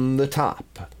from the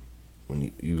top.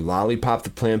 When you lollipop the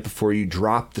plant before you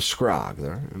drop the Scrog,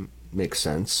 there makes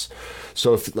sense.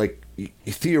 So if like you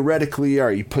theoretically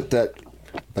are, you put that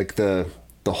like the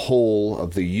hole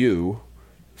of the U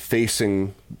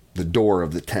facing the door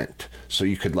of the tent, so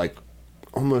you could like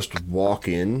almost walk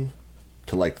in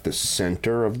to like the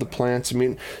center of the plants. I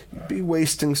mean, you'd be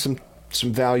wasting some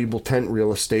valuable tent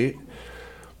real estate.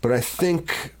 But I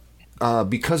think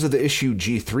because of the issue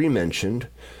G3 mentioned,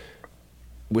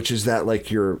 which is that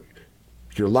like you're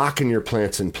locking your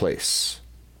plants in place.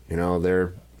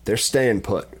 They're staying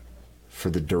put for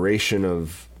the duration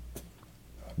of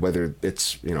whether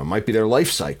it's, might be their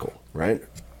life cycle, right?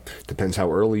 Depends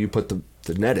how early you put the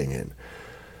netting in.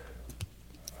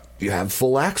 You have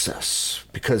full access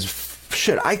because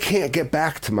shit, I can't get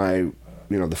back to my,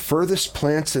 the furthest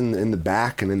plants in the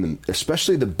back, and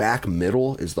especially the back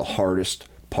middle is the hardest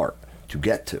part to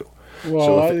get to. Well,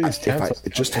 So a lot of if these tents I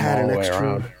just open had all an the way extra,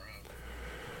 around.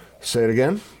 say it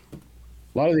again.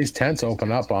 A lot of these tents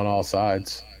open up on all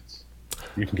sides.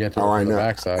 You can get to it Oh, I from the know.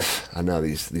 backside. I know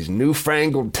these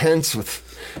newfangled tents with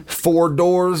 4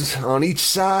 doors on each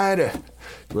side.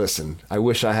 Listen, I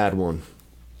wish I had one.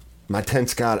 My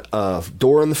tent's got a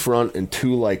door in the front and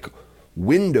 2 like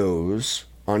windows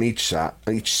on each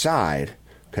side.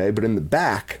 Okay, but in the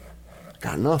back,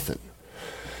 got nothing.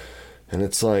 And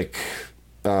it's like,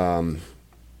 yeah,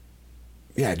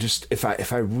 just if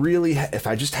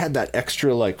I just had that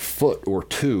extra like foot or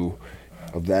 2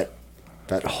 of that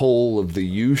hole of the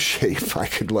U shape, I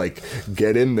could like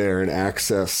get in there and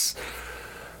access.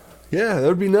 Yeah, that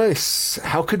would be nice.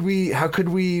 How could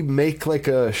we make like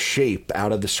a shape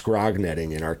out of the scrog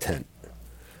netting in our tent?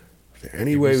 Is there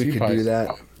any way we PVC could do pipe. that?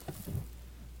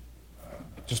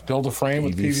 Just build a frame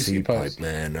with PVC pipes.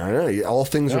 man. I know. All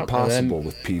things Yep, are and possible then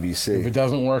with If it PVC.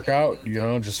 doesn't work out,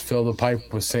 just fill the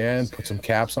pipe with sand, put some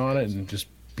caps on it, and just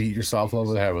beat yourself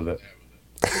over the head with it.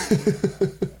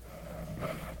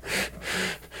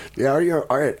 Yeah,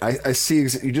 all right. I see.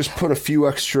 You just put a few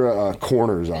extra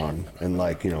corners on, and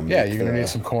like Yeah, make you're gonna the- need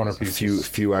some corner a pieces.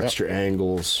 few extra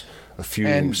angles, a few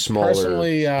And smaller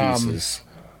personally, pieces.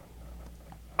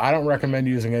 I don't recommend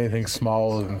using anything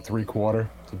smaller than 3/4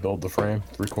 to build the frame.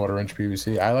 3/4 inch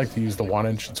PVC. I like to use the 1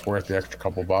 inch. It's worth the extra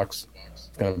couple bucks. It's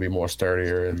gonna be more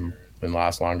sturdier and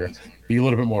last longer. Be a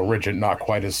little bit more rigid, not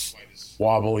quite as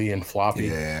wobbly and floppy.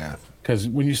 Yeah, Because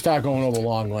when you start going over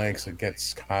long lengths, it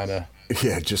gets kind of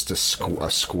yeah, just a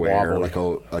square, Wobbly. like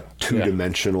a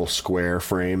 2-dimensional square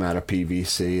frame out of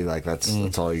PVC. Like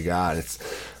that's all you got.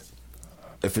 If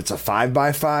it's a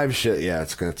 5x5, shit, yeah,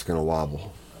 it's gonna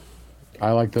wobble.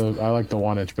 I like the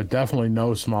 1 inch, but definitely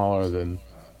no smaller than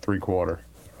 3/4.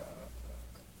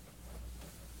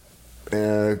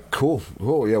 Cool.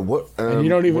 Oh yeah. What? And you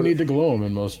don't even what, need to glue them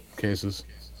in most cases.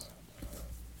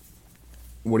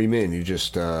 What do you mean? You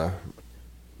just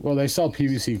Well, they sell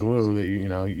PVC glue that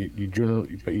you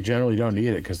generally don't need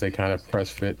it because they kind of press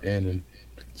fit in and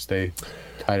stay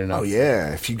tight enough. Oh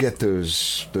yeah, if you get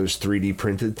those 3D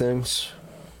printed things.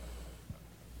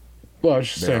 Well, I was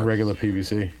just saying Yeah. regular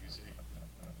PVC.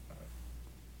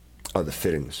 Oh, the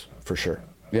fittings for sure.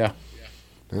 Yeah.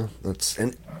 Yeah,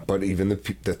 but even the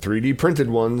 3D printed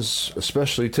ones,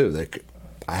 especially too.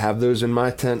 I have those in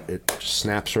my tent. It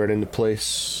snaps right into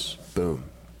place. Boom.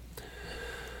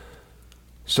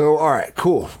 So all right,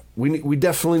 cool. We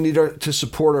definitely need to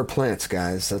support our plants,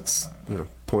 guys. That's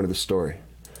point of the story.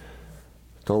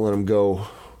 Don't let them go.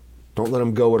 Don't let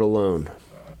them go it alone.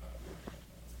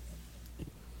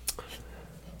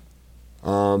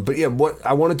 But yeah, what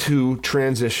I wanted to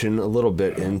transition a little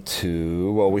bit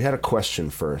into. Well, we had a question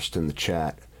first in the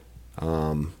chat.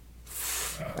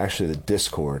 Actually, the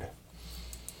Discord.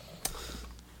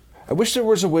 I wish there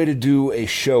was a way to do a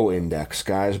show index,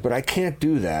 guys, but I can't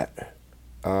do that.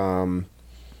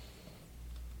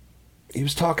 He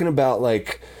was talking about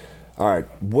like, all right,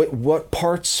 what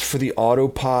parts for the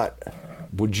Autopot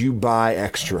would you buy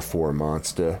extra for,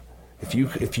 Monster?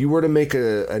 If you were to make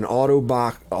an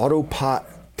Autopot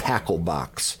tackle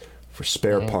box for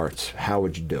spare parts, how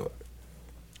would you do it?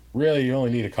 Really, you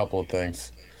only need a couple of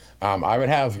things. I would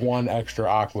have one extra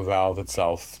aqua valve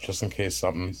itself, just in case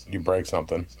you break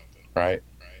something, right?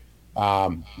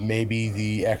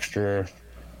 Maybe an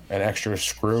extra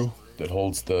screw that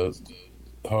holds the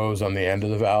hose on the end of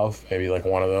the valve, maybe like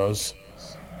one of those,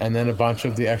 and then a bunch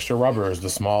of the extra rubbers, the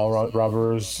small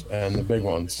rubbers and the big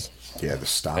ones. Yeah, the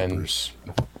stoppers.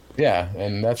 Yeah,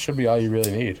 and that should be all you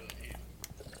really need.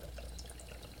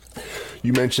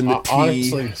 You mentioned the T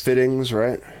honestly- fittings,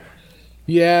 right?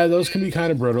 Yeah, those can be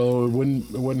kind of brittle. It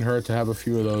wouldn't hurt to have a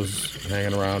few of those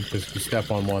hanging around because if you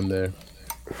step on one, they're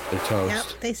toast.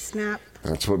 Yep, they snap.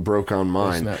 That's what broke on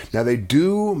mine. snap. Now they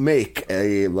do make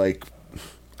a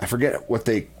I forget what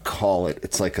they call it.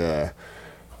 It's like the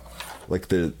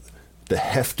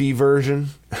hefty version,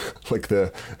 like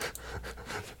the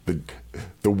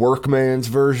workman's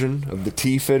version of the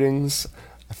T fittings.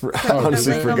 I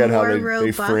honestly Like a forget how more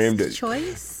they framed it. robust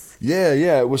choice. Yeah,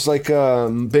 it was like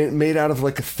made out of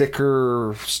like a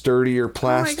thicker, sturdier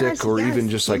plastic, gosh, or yes, even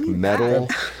just like give me metal.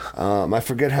 I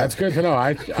forget how. That's good to know.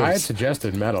 I had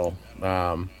suggested metal.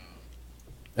 And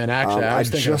actually, I I was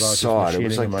thinking about just saw it. It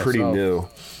was like machining pretty myself. new.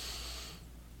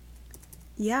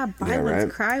 Yeah, buy Yeah, ones,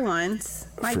 right? cry ones.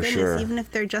 My For goodness, sure. even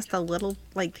if they're just a little,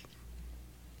 like,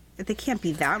 they can't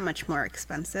be that much more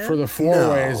expensive. For the four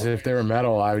No. ways, if they were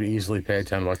metal, I would easily pay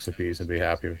 $10 a piece and be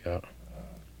happy with that.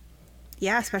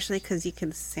 Yeah, especially because you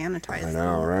can sanitize I them.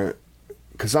 know, right?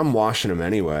 Because I'm washing them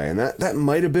anyway, and that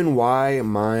might have been why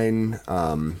mine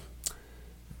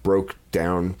broke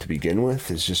down to begin with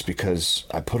is just because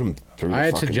I put them through I the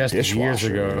had fucking suggested years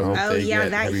dishwasher. ago You know? that Oh they yeah,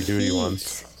 get that heavy duty heat.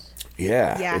 ones.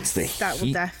 Yeah, Yes, it's the that will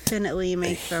heat, definitely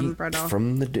make them heat brittle.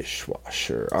 from the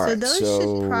dishwasher. All So right, those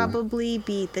so should probably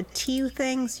be the tea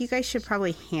things. You guys should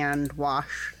probably hand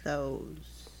wash those.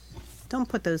 Don't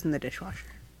put those in the dishwasher.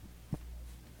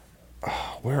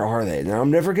 where are they? Now I'm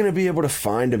never gonna be able to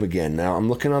find them again. Now I'm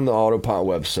looking on the Autopot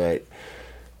website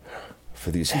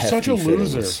for these You're hefty such a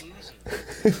fittings. loser.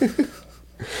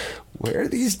 Where are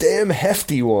these damn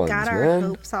hefty ones, Got our man?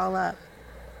 hopes all up.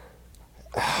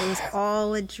 It was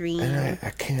all a dream. I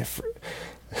can't.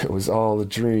 It was all a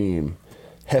dream.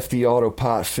 Hefty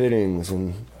Autopot fittings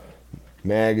and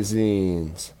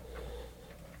magazines.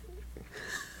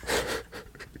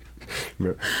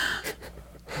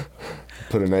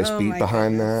 Put a nice Oh beat my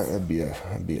behind goodness. that.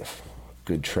 That'd be a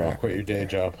good track. Quit your day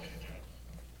job.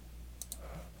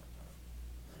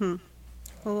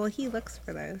 Well, he looks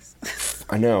for those.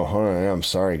 I know, huh? I'm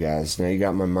sorry, guys. Now you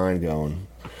got my mind going.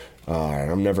 All right,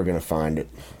 I'm never gonna find it.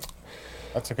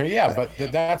 That's okay. Yeah, but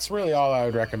that's really all I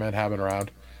would recommend having around.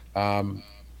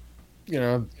 You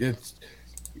know,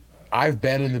 I've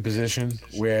been in the position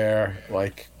where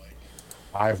like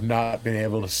I've not been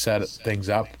able to set things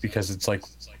up because it's like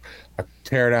a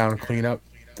tear down cleanup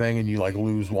thing, and you like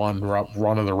lose one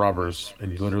of the rubbers,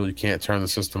 and you literally can't turn the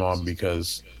system on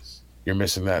because you're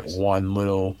missing that one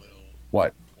little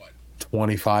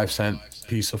 25-cent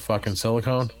piece of fucking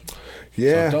silicone.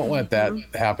 Yeah. So don't let that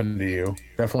happen to you.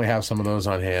 Definitely have some of those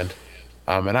on hand.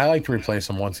 And I like to replace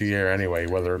them once a year anyway,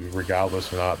 whether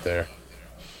regardless or not there,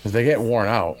 because they get worn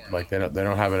out. Like they don't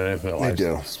have an infinite They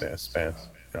do. lifespan.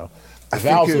 You know, I the think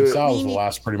valves it- themselves will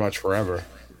last pretty much forever.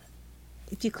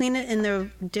 If you clean it in the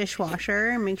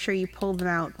dishwasher, make sure you pull them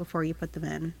out before you put them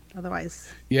in. Otherwise,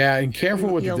 Yeah, and careful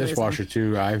with the You'll lose dishwasher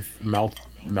too. I've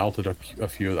melted a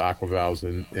few of the aqua valves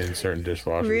in certain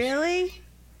dishwashers. really?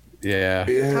 Yeah.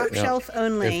 Top Yeah. shelf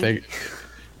only.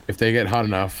 If they get hot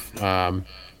enough,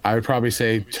 I would probably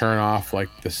say turn off like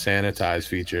the sanitize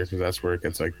feature because that's where it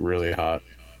gets like really hot.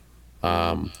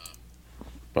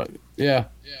 But yeah,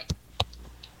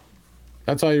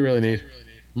 that's all you really need.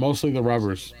 Mostly the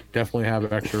rubbers. Definitely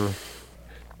have extra.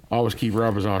 Always keep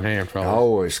rubbers on hand, fellas.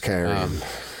 Always carry 'em.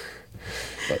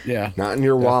 But yeah, Not in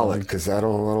your wallet, definitely. because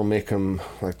that'll make them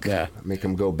make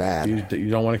them go bad. You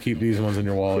don't want to keep these ones in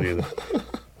your wallet either.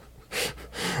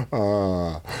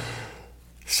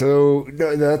 So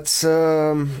no, that's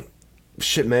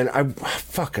shit, man. I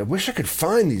wish I could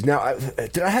find these. Now,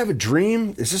 did I have a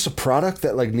dream? Is this a product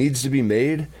that like needs to be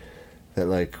made? That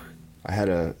like I had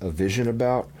a vision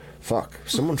about? Fuck,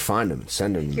 someone find them,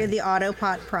 send them. You're the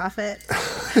Autopot prophet.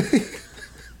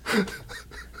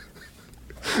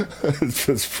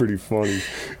 That's pretty funny.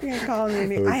 You're calling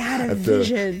me. I had a At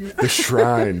vision. The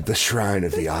shrine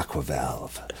of the aqua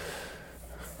valve.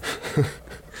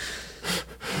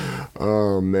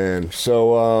 Oh man.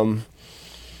 So all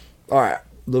right,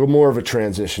 a little more of a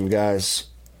transition, guys.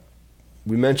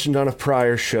 We mentioned on a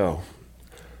prior show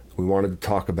we wanted to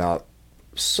talk about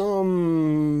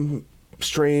some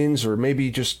strains or maybe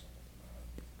just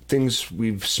things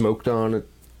we've smoked on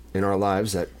in our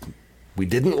lives that we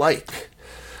didn't like.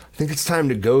 I think it's time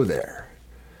to go there.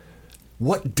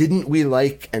 What didn't we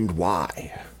like and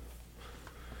why?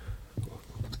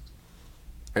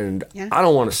 And Yeah. I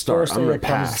don't want to start. First I'm thing gonna that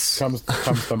pass. comes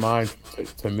to mind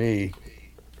to me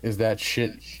is that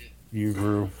shit you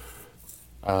grew.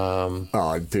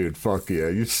 Oh, dude, fuck yeah!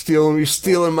 You're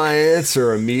stealing my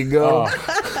answer, amigo.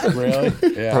 Oh, really?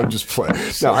 Yeah. I'm just playing.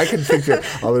 No, I can think of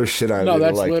other shit I No, didn't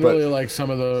that's like, literally but like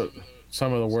some of the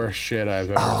worst shit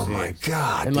I've ever oh seen. my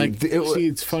god! And like, dude, see,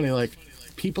 it's funny. Like,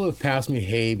 people have passed me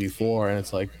hay before, and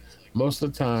it's like most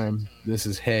of the time this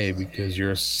is hay because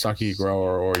you're a sucky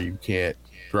grower or you can't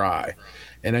dry.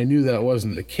 And I knew that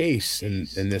wasn't the case in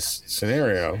this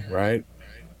scenario, right?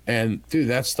 And dude,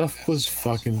 that stuff was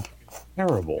fucking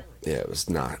terrible. yeah, it was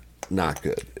not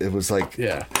good. It was like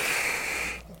Yeah.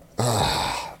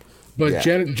 But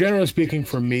Yeah. generally speaking,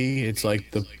 for me, it's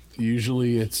like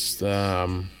usually it's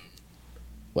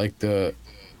like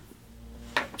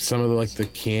some of the like the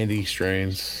candy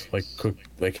strains,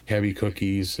 like heavy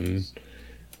cookies, and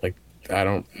like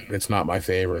it's not my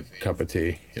favorite cup of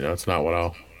tea. You know, it's not what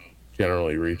I'll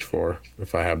generally reach for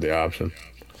if I have the option.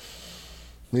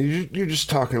 you're just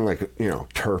talking like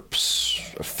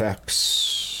terps,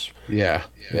 effects. Yeah,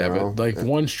 You know? but like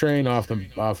one strain off the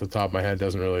top of my head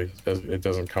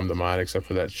doesn't come to mind except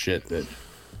for that shit that.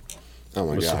 Oh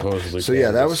my was god! supposedly So yeah,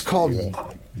 that cannabis. was called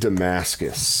Yeah.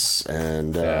 Damascus,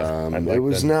 and Yeah, I like it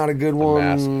was the not a good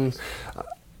Damascus. one.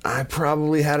 I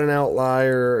probably had an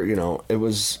outlier. You know, it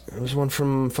was one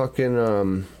from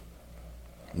fucking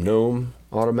Gnome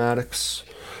Automatics.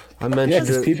 I mentioned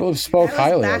because it. people have spoke That was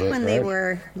highly back of it. when they right?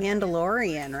 were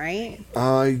Mandalorian, right?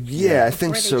 Yeah, I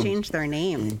think Before so. they changed their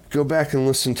name. Go back and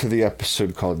listen to the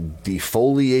episode called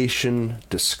Defoliation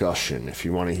Discussion if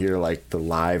you want to hear like the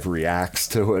live reacts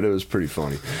to it. It was pretty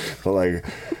funny. But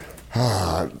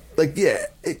yeah,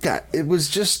 it was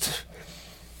just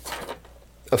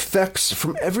effects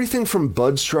from everything from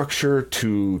bud structure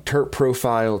to terp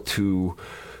profile to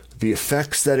the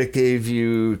effects that it gave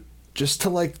you, just to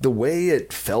like the way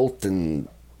it felt, and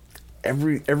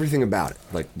everything about it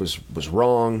like was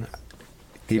wrong.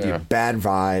 Gave you bad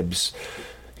vibes.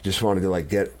 You just wanted to like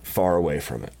get far away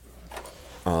from it.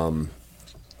 And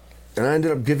I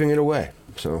ended up giving it away.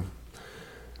 So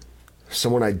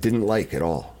someone I didn't like at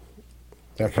all.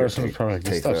 That person was probably like,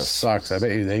 this take stuff this. sucks. I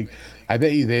bet you they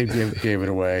gave it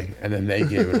away, and then they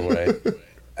gave it away,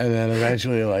 and then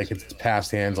eventually like it's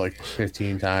passed hands like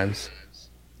 15 times.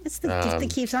 It's the gift that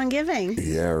keeps on giving.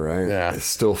 Yeah, right. Yeah. It's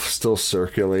still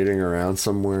circulating around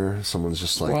somewhere. Someone's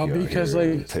just like, Well, "Yo, because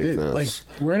here, like take this." like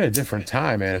we're in a different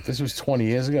time, man. If this was 20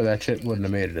 years ago, that shit wouldn't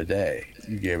have made it a day.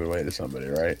 You gave it away to somebody,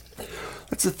 right?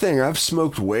 That's the thing. I've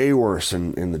smoked way worse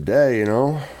in the day, you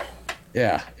know.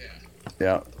 Yeah.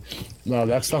 No,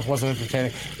 that stuff wasn't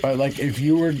entertaining. But like, if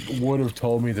you would have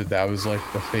told me that was like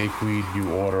the fake weed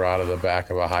you order out of the back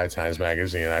of a High Times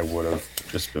magazine, I would have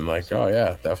just been like, oh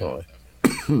yeah, definitely.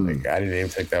 Like, I didn't even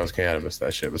think that was cannabis.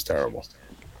 That shit was terrible.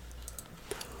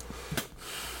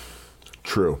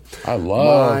 True. I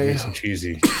love me some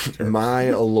cheesy. My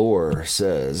Allure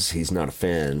says he's not a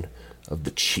fan of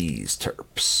the cheese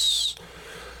terps,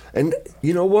 and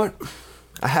you know what?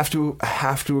 I have to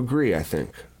agree. I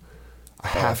think I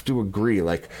have to agree.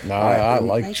 Like, No, I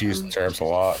like like cheese them. terps a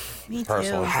lot. Me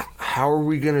personally. too. how are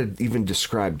we gonna even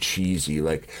describe cheesy?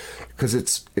 Like, because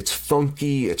it's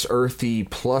funky, it's earthy,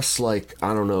 plus like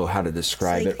I don't know how to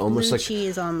describe like it. Almost blue like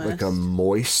cheese almost. like a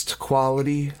moist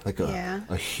quality, like a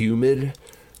humid,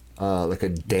 like a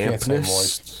Can't say dampness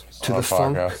moist to on the a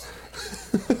funk. podcast.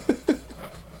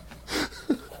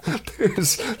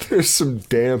 There's some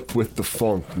damp with the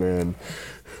funk, man.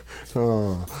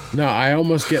 Oh. No, I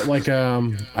almost get like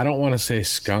I don't want to say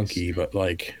skunky, but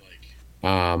like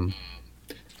I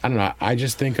don't know. I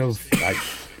just think of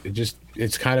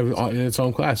it's kind of in its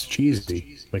own class,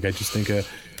 cheesy. Like I just think of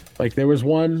like there was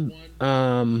one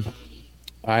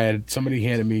I had somebody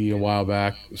handed me a while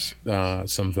back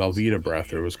some Velveeta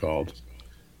breath it was called,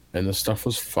 and the stuff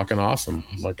was fucking awesome.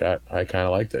 Like I kind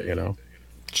of liked it, you know.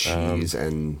 Cheese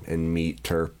and meat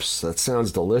terps. That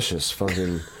sounds delicious.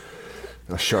 Fucking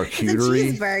a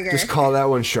charcuterie. cheeseburger. Just call that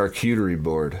one charcuterie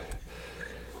board.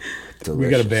 Delicious. We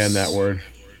gotta ban that word.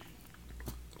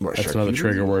 What, That's another charcuterie?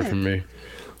 trigger word from me.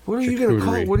 What are you gonna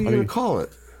call? Charcuterie. What are you I gonna mean- call it?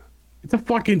 It's a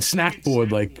fucking snack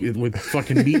board, like with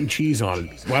fucking meat and cheese on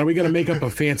it. Why are we gonna make up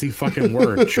a fancy fucking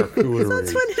word? Charcuterie.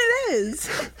 That's what it is.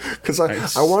 Because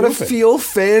It's I want to stupid. feel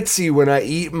fancy when I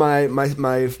eat my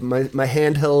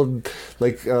handheld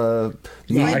like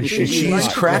meat I and shit you cheese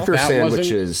not. cracker That wasn't-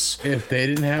 sandwiches. If they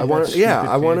didn't have, I want that to, yeah,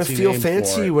 stupid I want to fancy feel name for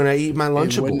fancy it, when I eat my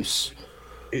wouldn't- Lunchables.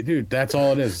 dude, that's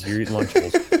all it is. You're eating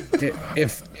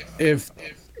Lunchables. if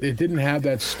it didn't have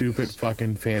that stupid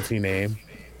fucking fancy name,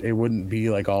 it wouldn't be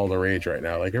like all the rage right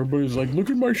now. Like everybody's like, look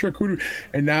at my charcuterie,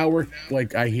 and now we're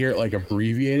like, I hear it like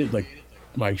abbreviated, like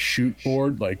my shoot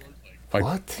board, like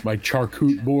What? my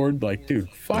charcut board. Like, dude,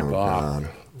 fuck off.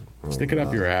 God. Stick it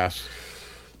up your ass.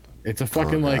 It's a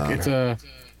fucking it's a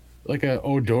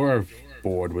Odora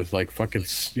board with like fucking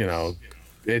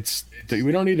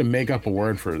we don't need to make up a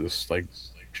word for this like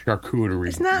charcuterie.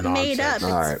 It's not made up. nonsense. It's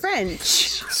All right. French.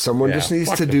 Someone Yeah, just needs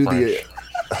fuck to the do French.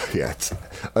 it's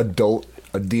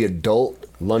the adult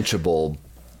Lunchable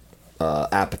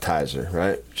appetizer,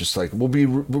 right? Just like we'll be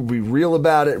real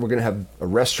about it. We're gonna have a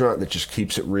restaurant that just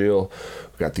keeps it real.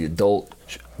 We got the adult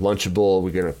Lunchable.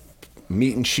 We're gonna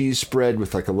meat and cheese spread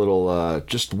with like a little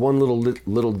just one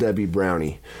little Debbie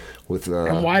brownie with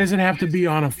And why does it have to be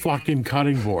on a fucking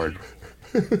cutting board?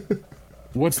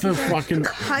 What's the fucking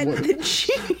Cut the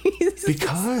cheese.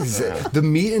 because the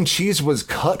meat and cheese was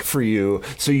cut for you,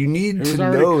 so you need was to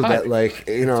already know cut. that like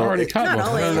you know It's already cut. not What's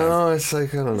always. I going don't on? know. It's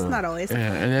like I don't know. It's not always.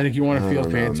 Yeah, and then if you want to feel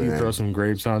don't know, fancy, man. throw some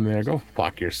grapes on there. Go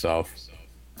fuck yourself.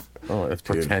 Oh, that's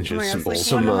Oh pretentious. my God, it's like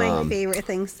Some, one of my favorite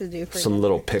things to do for Some you.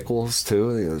 little pickles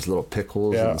too. There's little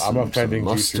pickles Yeah, and I'm some offending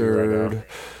you two right now. mustard.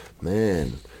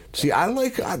 Man, see,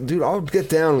 dude, I'll get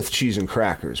down with cheese and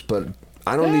crackers, but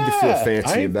I don't need to feel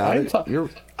fancy about it. I'm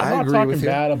I not agree talking with you.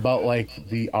 bad about like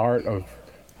the art of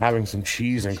having some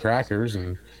cheese and crackers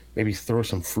and maybe throw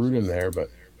some fruit in there, but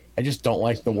I just don't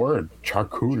like the word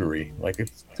charcuterie. Like,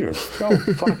 it's, dude, go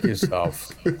fuck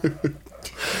yourself. Do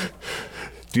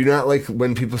you not like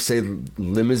when people say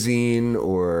limousine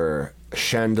or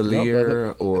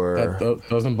chandelier That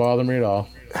doesn't bother me at all.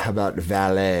 how about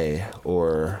valet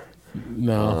or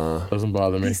No, doesn't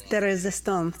bother me. It's the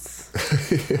resistance.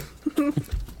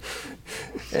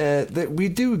 we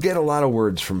do get a lot of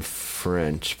words from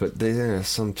French, but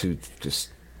some too just.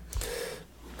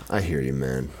 I hear you,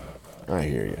 man. I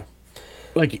hear you.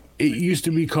 Like, it used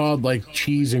to be called, like,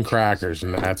 cheese and crackers,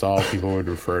 and that's all people would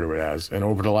refer to it as. And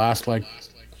over the last, like,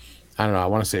 I don't know, I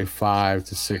want to say 5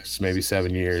 to 6, maybe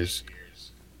 7 years,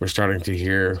 we're starting to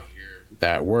hear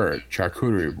that word,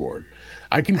 charcuterie board.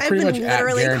 I can I've pretty been much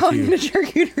literally guarantee calling you, it a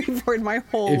charcuterie board my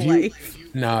whole life.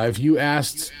 if you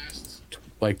asked,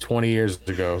 like, 20 years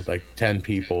ago, like, 10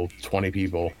 people, 20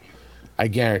 people, I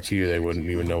guarantee you they wouldn't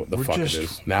even know what the fuck it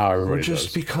is. Now everybody We're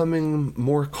just does. becoming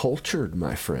more cultured,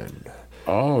 my friend.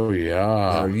 Oh,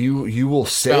 yeah. You will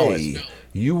Spell say it.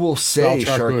 Spell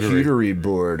charcuterie. charcuterie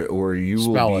board, or you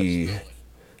Spell will it. be.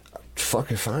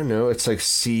 Fuck if I know. It's like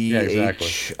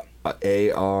CHARC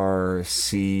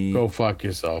Go fuck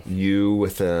yourself. U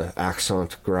with a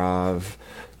accent grave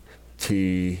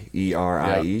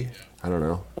TERIE. I don't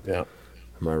know. Yeah.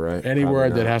 Am I right? Any Probably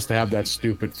word that not. has to have that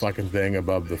stupid fucking thing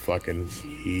above the fucking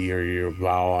E or U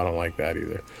vowel, I don't like that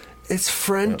either. It's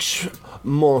French,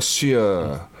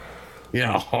 monsieur.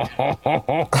 Yeah.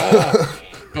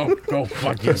 go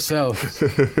fuck yourself.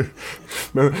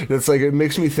 It's like it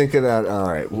makes me think of that. All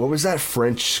right, what was that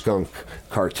French skunk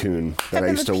cartoon that I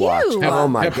Pepe used to Le watch? Pew. Oh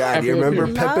my Pepe god, you Le remember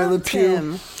Pew. Pepe Le Loved Pew?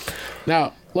 him.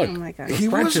 Now, look. Oh my God. He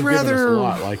French was have given us a rather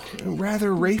lot, like,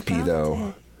 rapey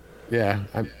though. yeah,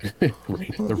 the Yeah,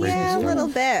 rapist a guy. little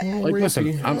bit. Like,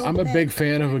 listen, I'm a big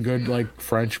fan of a good, like,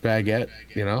 French baguette,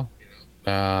 you know?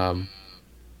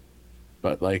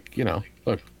 But, like, you know,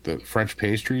 look, the French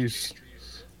pastries,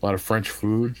 a lot of French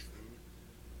food.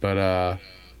 But,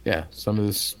 yeah, some of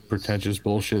this pretentious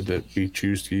bullshit that we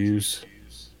choose to use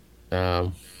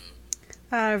to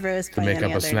Rose by make any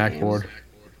up a other snack name. board.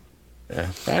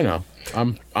 Yeah, I know.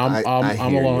 I'm I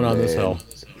hear alone you, on this man. hill.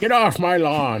 Get off my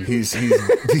lawn. He's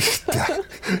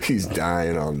he's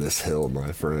dying on this hill,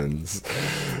 my friends.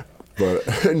 But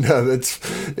no,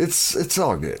 it's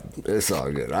all good. It's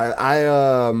all good.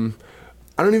 I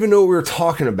don't even know what we were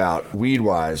talking about weed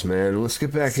wise, man. Let's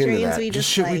get back into Strains that. we Just just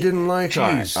shit we like. didn't like.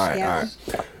 Cheese. All right. Yeah.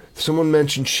 Someone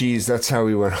mentioned cheese. That's how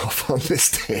we went off on this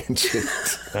tangent.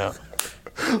 Yeah,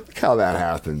 Look how that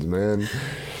happens, man.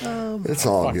 It's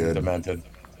all fucking good. demented.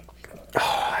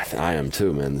 I am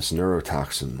too, man. This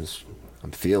neurotoxin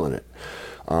I'm feeling it.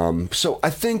 So I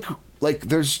think like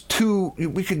there's two.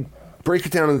 We could break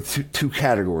it down into two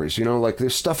categories. You know, like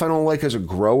there's stuff I don't like as a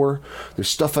grower. There's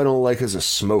stuff I don't like as a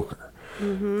smoker.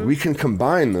 We can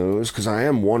combine those because I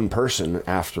am one person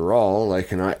after all.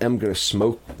 Like, and I am gonna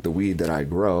smoke the weed that I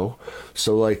grow.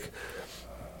 So like,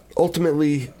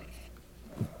 ultimately,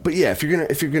 but yeah, if you're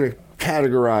gonna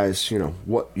categorize, you know,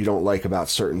 what you don't like about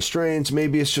certain strains,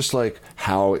 maybe it's just like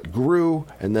how it grew,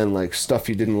 and then like stuff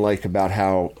you didn't like about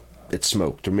how it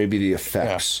smoked, or maybe the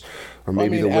effects, or Well,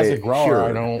 maybe I mean, the way as a it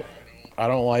grower, cured. I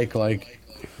don't like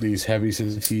these heavy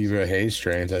sativa haze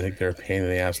strains. I think they're a pain in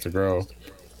the ass to grow.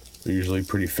 They're usually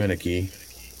pretty finicky,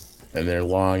 and they're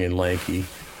long and lanky, a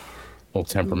little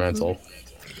temperamental.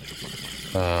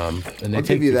 And they I'll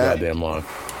take give you too that. goddamn long.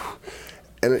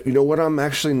 And you know what I'm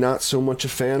actually not so much a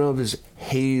fan of is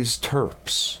haze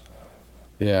terps.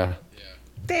 Yeah,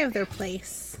 They have their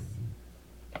place.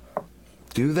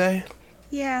 Do they?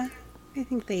 Yeah, I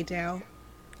think they do.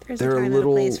 There's They're a a time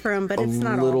little, and a place for them, but it's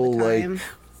not all little the time. like,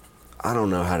 I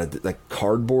don't know how to like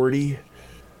cardboardy.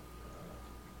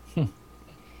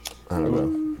 I don't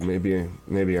know.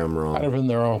 Maybe I'm wrong. kind of in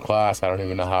their own class. I don't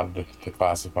even know how to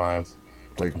classify them.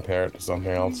 Like Compare it to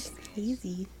something else.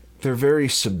 Easy. they're very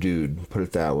subdued. Put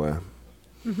it that way.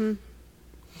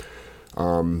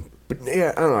 But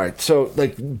yeah, all right. So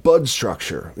like bud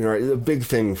structure, you know, a big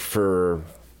thing for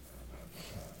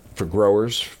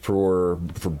growers, for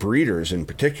breeders in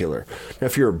particular. Now,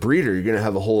 if you're a breeder, you're going to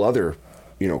have a whole other,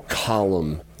 you know,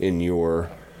 column in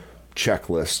your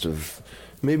checklist of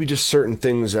maybe just certain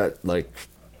things that, like,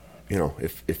 you know,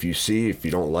 if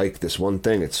you don't like this one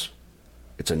thing, it's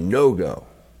a no-go,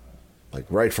 like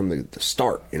right from the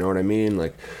start. You know what I mean?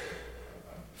 Like,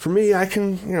 for me, I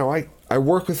can, you know, I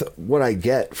work with what I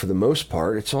get for the most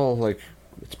part. It's all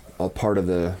part of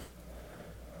the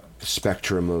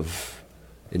spectrum of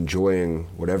enjoying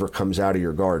whatever comes out of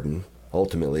your garden,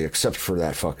 ultimately, except for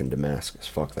that fucking Damascus.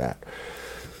 Fuck that.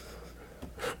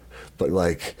 But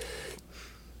like,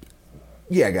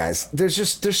 yeah, guys,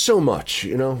 there's so much,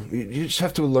 you know. You just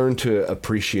have to learn to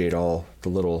appreciate all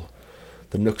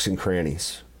the nooks and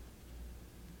crannies.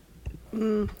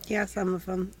 Yeah, some of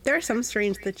them. There are some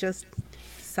strains that just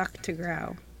suck to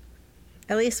grow.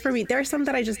 At least for me, there are some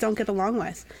that I just don't get along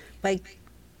with. Like,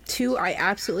 two I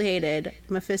absolutely hated: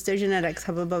 Mephisto Genetics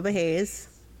Hubba Bubba Haze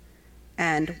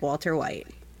and Walter White.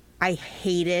 I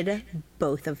hated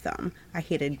both of them. I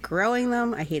hated growing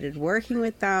them. I hated working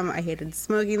with them. I hated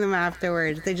smoking them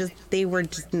afterwards. They were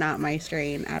just not my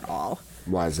strain at all.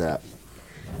 Why is that?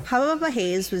 Hubba Bubba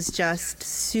Haze was just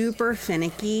super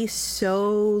finicky,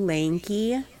 so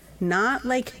lanky. Not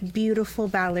like beautiful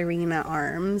ballerina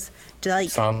arms.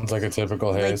 Like, Sounds like a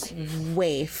typical haze. like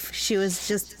waif. She was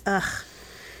just,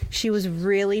 She was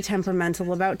really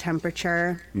temperamental about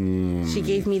temperature. She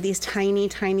gave me these tiny,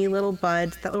 tiny little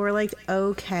buds that were like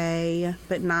okay,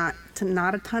 but not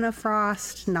a ton of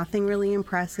frost, nothing really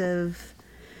impressive.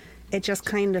 It just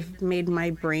kind of made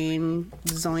my brain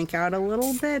zoink out a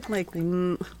little bit. Like, I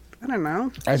don't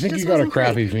know. I think you got a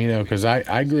crappy vino because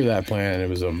I grew that plant and it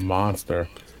was a monster.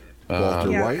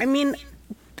 Walter Yeah, White? I mean,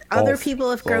 other Both. people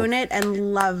have grown it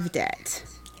and loved it.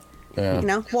 Yeah. You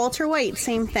know, Walter White,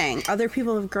 same thing. Other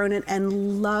people have grown it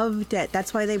and loved it.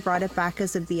 That's why they brought it back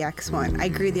as a BX1. I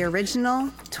grew the original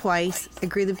twice. I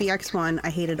grew the BX1. I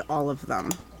hated all of them.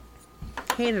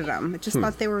 Hated them. I just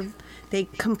thought they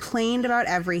complained about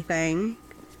everything.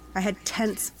 I had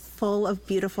tents full of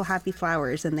beautiful, happy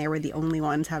flowers, and they were the only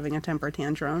ones having a temper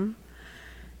tantrum.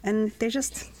 And they're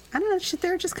just, I don't know,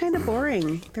 they're just kind of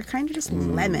boring. They're kind of just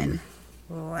lemon.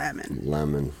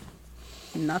 Lemon.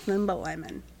 Nothing but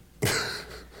lemon.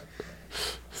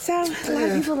 So a lot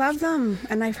of people love them,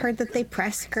 and I've heard that they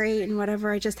press great and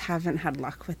whatever. I just haven't had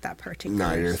luck with that Not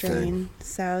particular your strain, thing.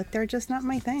 so they're just not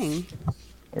my thing.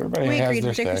 Everybody We has agree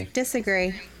their to thing.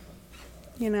 disagree.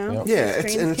 You know, Yep. Yeah,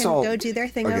 Strains and it's can all- go do their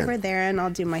thing again. over there, and I'll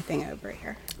do my thing over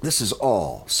here. This is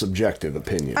all subjective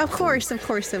opinion. Of course. I'm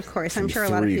sure a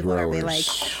lot of three people are be like,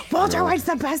 growers, Walter you know? White's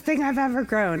the best thing I've ever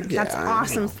grown. Yeah, That's I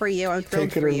awesome know. for you. I'm thrilled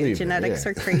Take it for or you. leave it, Genetics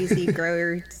yeah. are crazy.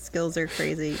 Grower skills are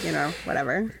crazy. You know,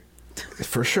 whatever.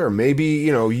 For sure. Maybe,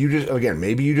 you know,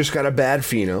 maybe you just got a bad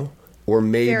pheno, or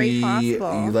maybe Very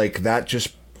possible. like that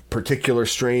just particular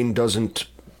strain doesn't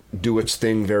do its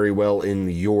thing very well in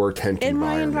your tent In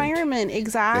my environment. environment, It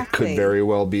exactly. could very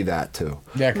well be that too.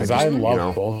 Yeah, because I love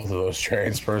know. both of those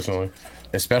strains personally,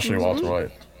 especially Walter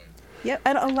White. Yep,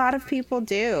 and a lot of people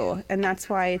do, and that's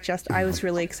why I was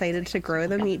really excited to grow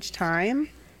them each time,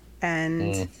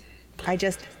 and I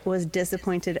just was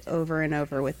disappointed over and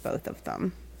over with both of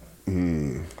them.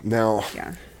 Now,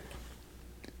 Yeah.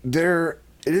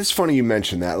 it is funny you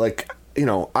mentioned that. Like, you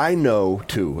know, I know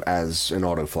too, as an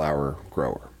autoflower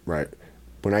grower, right?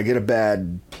 When I get a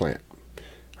bad plant,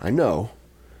 I know,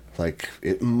 like,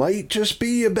 it might just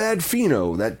be a bad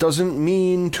pheno. That doesn't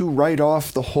mean to write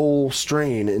off the whole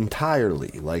strain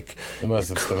entirely. Like,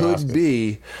 Unless it's could Damascus.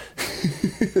 be,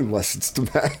 unless it's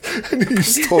Damascus. You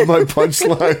stole my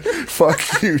punchline.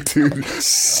 Fuck you, dude.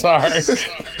 Sorry.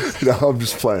 No, I'm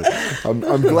just playing. I'm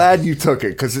glad you took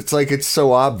it because it's like it's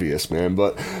so obvious, man.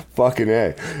 But fucking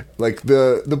A. Like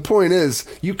the point is,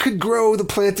 you could grow the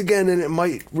plant again and it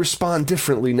might respond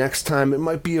differently next time. It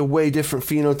might be a way different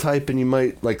phenotype and you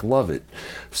might like love it.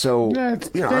 So Yeah,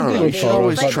 you know, I they're don't know. good You should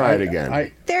always photos, but try it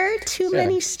again. There are too Yeah.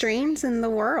 many strains in the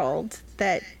world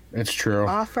that It's true.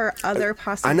 offer other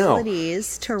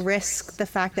possibilities to risk the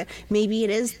fact that maybe it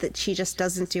is that she just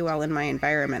doesn't do well in my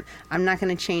environment. I'm not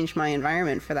going to change my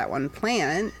environment for that one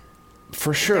plant. For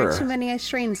There sure. are too many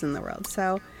strains in the world,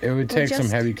 so It would we'll take some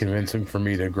just- heavy convincing for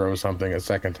me to grow something a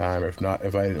second time. If I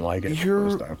didn't like it the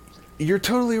first time. You're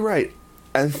totally right.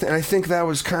 I think that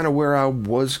was kind of where I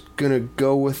was going to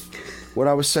go with what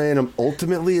I was saying.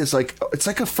 Ultimately, is like, it's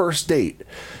like a first date.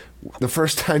 The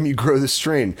first time you grow the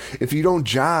strain, if you don't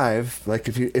jive, like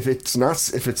if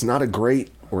it's not a great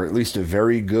or at least a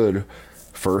very good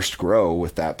first grow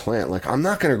with that plant, like I'm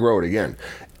not going to grow it again.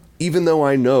 Even though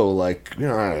I know, like, you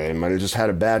know, I might have just had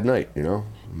a bad night, you know?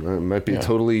 I might be a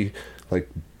totally, like,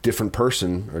 different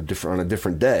person or on a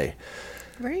different day.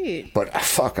 Right. But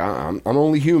fuck, I'm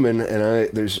only human, and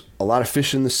there's a lot of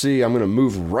fish in the sea. I'm gonna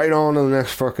move right on to the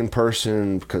next fucking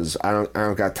person because I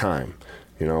don't got time,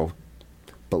 you know.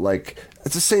 But like,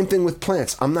 it's the same thing with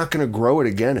plants. I'm not gonna grow it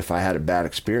again if I had a bad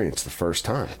experience the first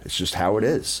time. It's just how it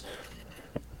is,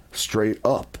 straight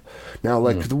up. Now,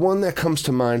 like the one that comes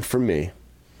to mind for me,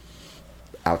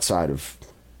 outside of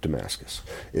Damascus,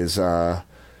 is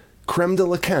Creme de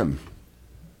la Creme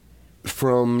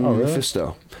from Oh, really?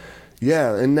 Mephisto.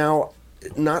 Yeah, and now,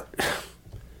 not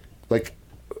like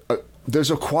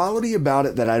there's a quality about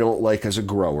it that I don't like as a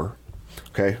grower,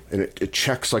 Okay, and it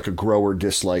checks like a grower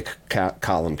dislike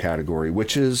column category,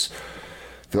 which is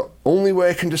the only way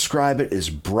I can describe it is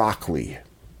broccoli.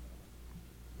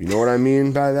 You know what I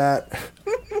mean by that?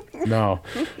 No.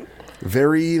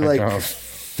 Very like don't.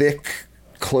 thick,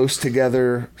 close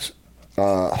together,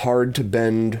 hard to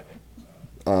bend,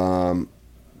 tight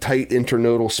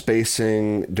internodal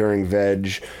spacing during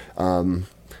veg.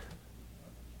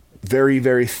 Very,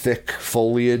 very thick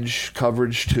foliage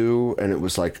coverage too, and it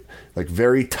was like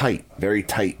very tight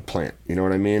plant. You know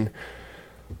what I mean?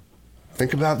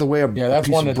 Think about the way a That's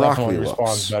piece one of that broccoli definitely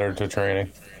responds looks. better to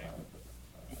training.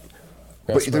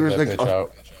 But there was like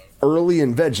early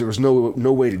in veg, there was no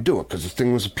way to do it because the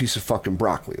thing was a piece of fucking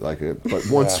broccoli.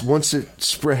 But once it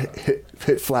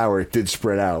hit flower, it did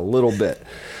spread out a little bit,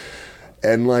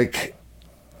 and like.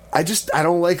 I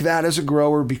don't like that as a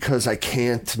grower because I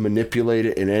can't manipulate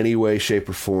it in any way, shape,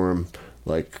 or form.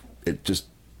 Like, it just,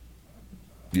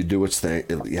 you do its thing.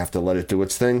 You have to let it do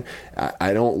its thing.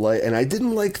 I don't like, and I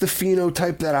didn't like the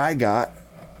phenotype that I got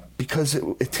because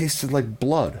it tasted like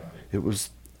blood. It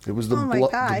was the blood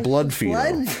phenotype. Blood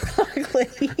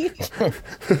broccoli.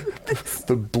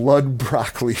 The blood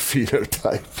broccoli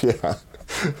phenotype,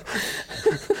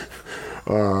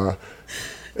 yeah.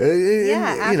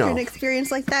 After an experience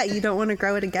like that, you don't want to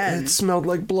grow it again. It smelled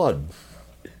like blood.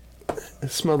 It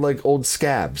smelled like old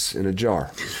scabs in a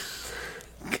jar.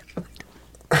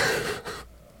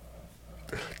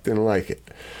 Didn't like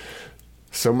it.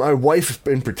 So my wife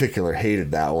in particular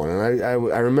hated that one, and I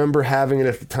remember having it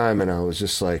at the time, and I was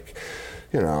just like,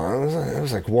 it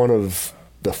was like one of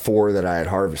the 4 that I had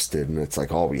harvested, and it's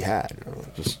like all we had.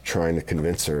 Just trying to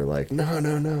convince her, like, no,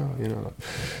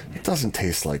 it doesn't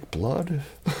taste like blood.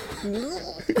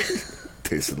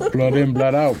 Tasted like blood in,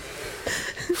 blood out.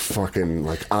 Fucking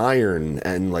like iron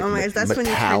and like oh my gosh, that's metallic.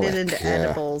 when you turned it into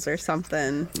edibles or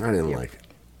something. I didn't like it.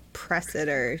 Press it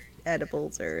or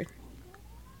edibles or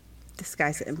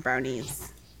disguise it in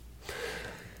brownies.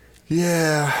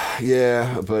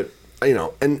 Yeah, but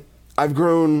and I've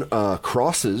grown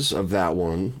crosses of that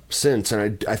one since,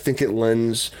 and I think it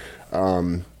lends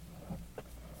a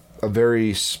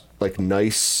very like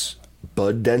nice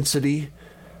bud density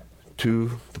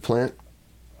to the plant.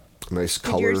 Nice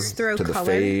color to the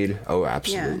fade. Oh,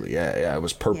 absolutely. Yeah. It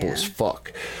was purple as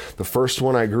fuck. The first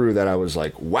one I grew that I was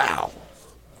like, wow,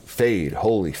 fade.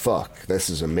 Holy fuck, this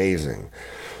is amazing.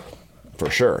 For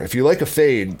sure. If you like a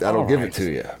fade, that'll give it to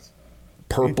you.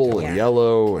 Purple and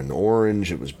yellow and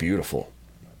orange. It was beautiful.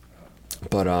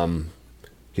 But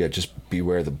just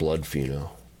beware the blood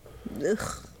pheno.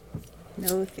 Ugh.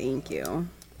 No, thank you.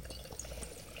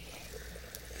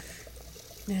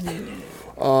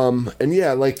 No. And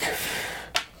yeah, like, I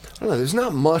don't know, there's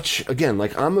not much, again,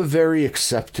 like, I'm a very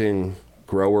accepting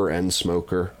grower and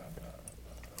smoker.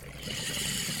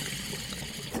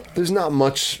 There's not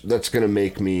much that's going to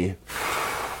make me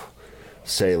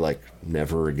say, like,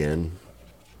 never again.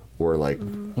 Or, like,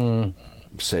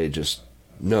 say just,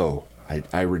 no,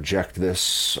 I reject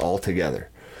this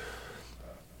altogether.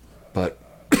 But,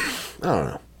 I don't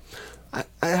know.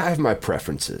 I have my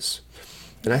preferences.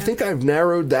 And I think I've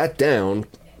narrowed that down,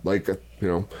 like,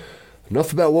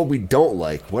 enough about what we don't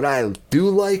like. What I do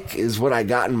like is what I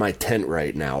got in my tent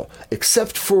right now.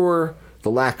 Except for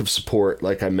the lack of support,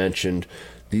 like I mentioned.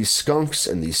 These skunks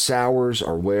and these sours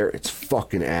are where it's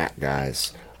fucking at,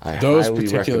 guys. Those highly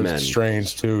particular recommend.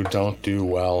 strains, too, don't do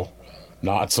well.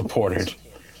 Not supported.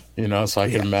 So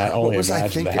I can only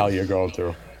imagine the hell you're going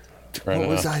through. What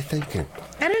was I thinking?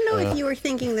 I don't know if you were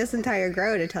thinking this entire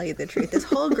grow, to tell you the truth. This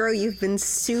whole grow, you've been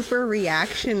super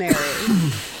reactionary.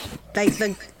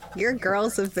 Like, your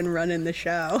girls have been running the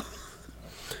show.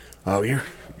 Oh, you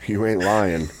ain't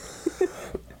lying.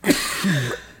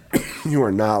 You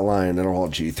are not lying at all,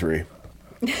 G3.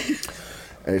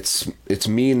 It's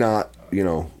me not,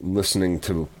 listening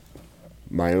to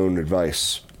my own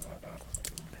advice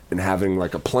and having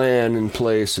like a plan in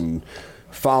place and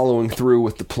following through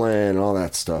with the plan and all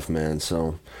that stuff, man.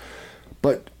 So,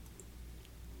 but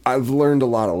I've learned a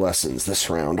lot of lessons this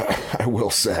round, I will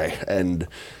say. And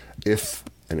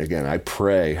again, I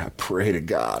pray to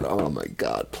God, oh my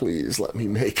God, please let me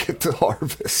make it to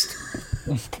harvest.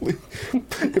 Please.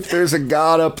 If there's a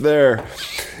God up there,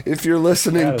 if you're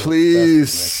listening,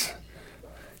 please.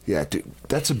 Yeah, dude,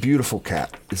 that's a beautiful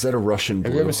cat. Is that a Russian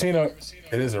blue? Have you ever seen it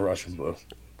is a Russian blue.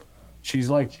 She's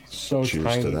like so Cheers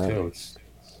tiny to that. too. It's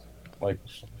like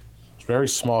it's a very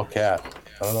small cat.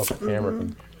 I don't know if the camera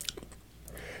can.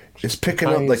 It's picking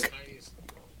up like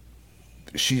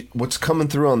what's coming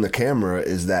through on the camera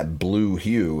is that blue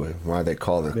hue. Why they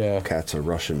call the cats a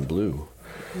Russian blue.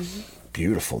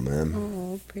 beautiful, man.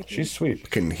 Oh, pretty. She's sweet. I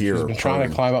can hear She's her been trying to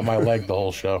purring. climb up my leg the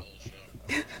whole show.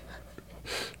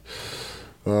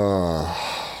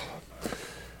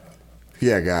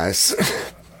 Yeah, guys.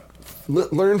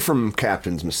 Learn from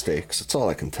Captain's mistakes. That's all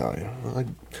I can tell you.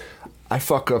 I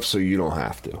fuck up so you don't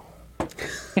have to.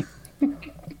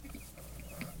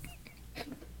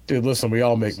 Dude, listen, we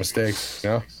all make mistakes, you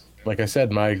know? Like I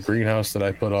said, my greenhouse that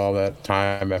I put all that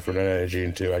time, effort, and energy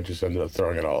into, I just ended up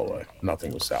throwing it all away.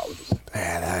 Nothing was salvageable.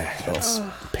 Man, that's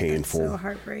painful. so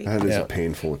heartbreaking. That is Yeah. a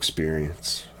painful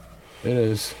experience. It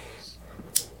is.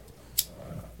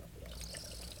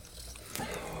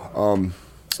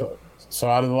 So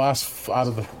out of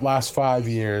the last 5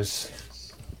 years,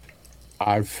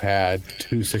 I've had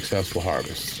 2 successful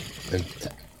harvests, and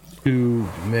 2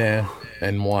 meh,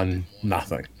 and 1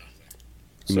 nothing.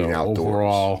 You mean So outdoors?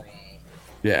 overall,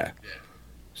 yeah.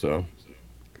 So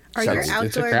Are Sounds- your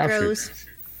it's a outdoor crapshoot. grows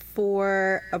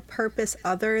for a purpose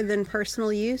other than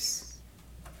personal use?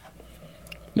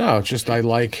 no, it's just I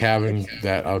like having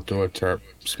that outdoor terp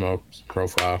smoke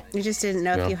profile. You just didn't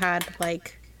know Yeah. if you had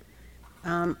like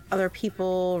other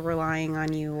people relying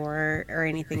on you or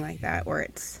anything like that, where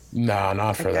it's Nah,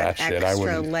 not for like that that shit. I extra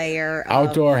wouldn't. layer. Of,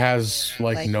 Outdoor has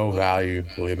like like- no value,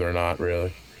 believe it or not.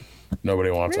 Really, nobody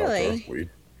wants Really? outdoor weed.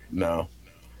 No,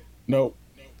 nope.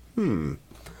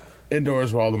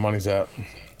 Indoors where all the money's at.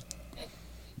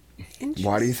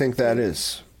 Why do you think that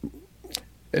is?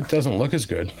 It doesn't look as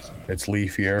good. It's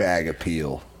leafier. Bag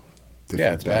appeal.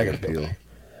 Yeah, it's bag appeal.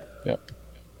 Yep.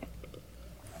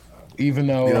 Even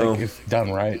though, You know- like, if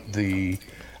done right, the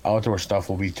outdoor stuff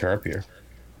will be terpier.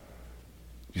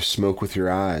 You smoke with your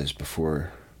eyes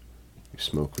before you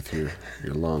smoke with your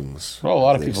lungs. Well, a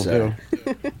lot of they people say.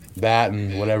 do. That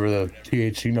and whatever the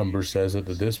THC number says at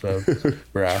the dispo.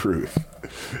 Right. Truth.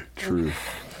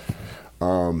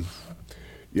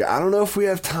 Yeah, I don't know if we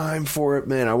have time for it,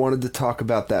 man. I wanted to talk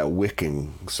about that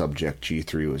wicking subject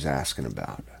G3 was asking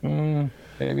about.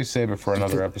 Maybe save it for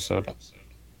another episode.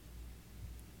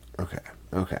 Okay.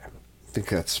 I think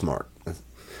that's smart.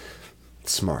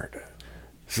 Smart.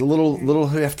 It's a little.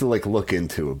 We have to like look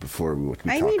into it before we talk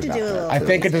I need to about do a that, little- I too.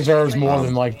 think it deserves more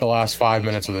than like the last 5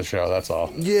 minutes of the show. That's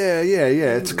all. Yeah.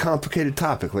 It's a complicated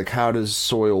topic. Like, how does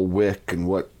soil wick, and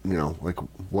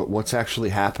what's actually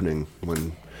happening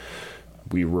when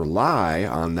we rely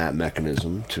on that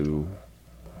mechanism to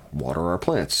water our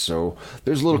plants. So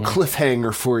there's a little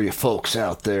cliffhanger for you folks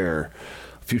out there.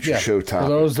 Future show For topic.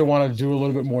 those that want to do a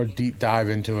little bit more deep dive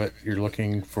into it, you're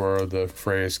looking for the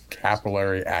phrase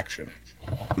capillary action.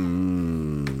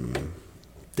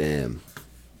 Damn.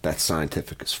 That's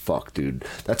scientific as fuck, dude.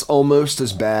 That's almost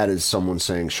as bad as someone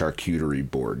saying charcuterie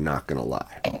board, not gonna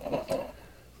lie.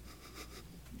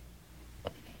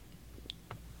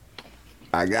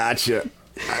 I gotcha.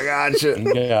 You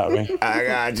got me. I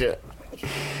gotcha.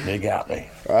 You got me.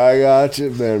 I gotcha,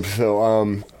 man. So,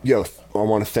 I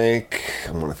want to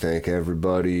thank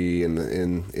everybody in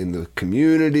the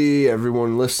community,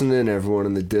 everyone listening, everyone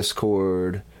in the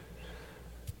Discord,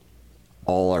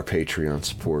 all our Patreon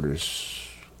supporters.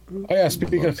 Oh yeah,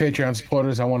 speaking of Patreon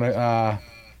supporters, I want to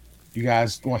you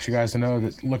guys to know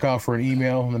that look out for an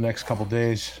email in the next couple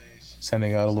days,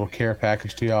 sending out a little care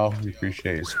package to y'all. We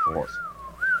appreciate your support.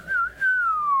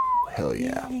 Hell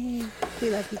yeah. We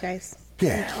love you guys.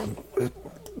 Yeah,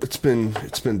 it's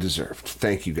been deserved.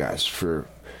 Thank you guys for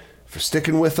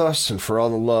sticking with us and for all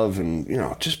the love and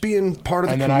just being part of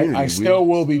the And then community. I still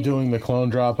will be doing the clone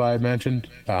drop I had mentioned.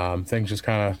 Things just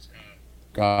kind of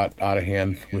got out of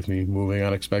hand with me moving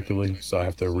unexpectedly, so I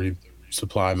have to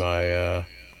resupply my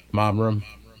mom room.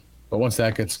 But once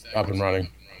that gets up and running,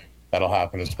 that'll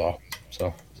happen as well.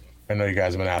 So I know you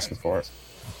guys have been asking for it.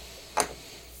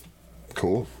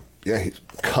 Cool. Yeah, he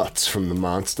cuts from the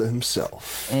monster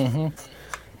himself.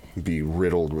 Be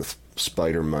riddled with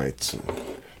spider mites.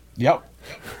 Yep.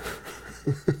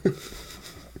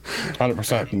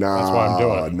 100%. No, That's why I'm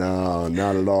doing it. No,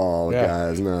 not at all, Yeah.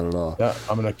 guys. Not at all. Yeah,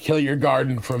 I'm gonna kill your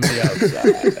garden from the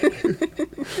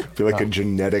outside. Be like a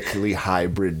genetically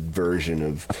hybrid version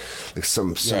of like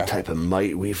some Yeah. type of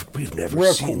mite we've never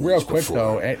real seen. real this quick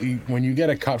before. though, when you get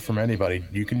a cut from anybody,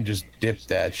 you can just dip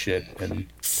that shit in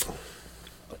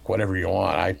whatever you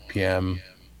want. IPM,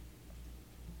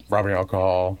 rubbing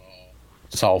alcohol,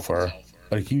 sulfur.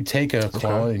 But if you take a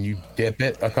clone and you dip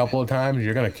it a couple of times,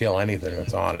 you're gonna kill anything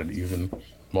that's on it, even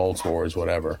mold spores,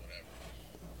 whatever.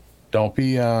 Don't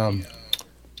be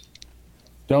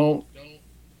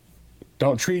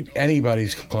don't treat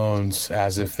anybody's clones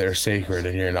as if they're sacred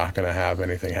and you're not gonna have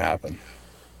anything happen.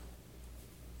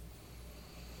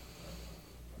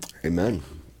 Amen.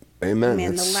 Amen.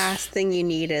 Man, the That's- last thing you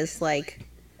need is like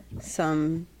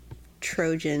some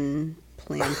Trojan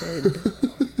planted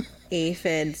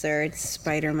aphids or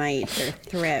spider mites or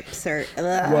thrips or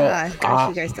gosh,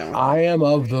 you guys don't. I am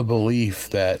of the belief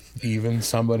that even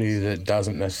somebody that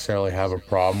doesn't necessarily have a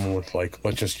problem with, like,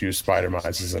 let's just use spider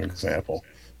mites as an example,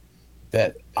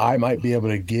 that I might be able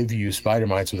to give you spider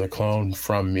mites with a clone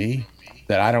from me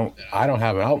that I don't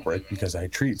have an outbreak because I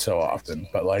treat so often,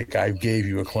 but like I gave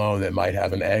you a clone that might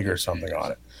have an egg or something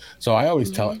on it. So I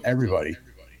always tell everybody,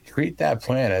 treat that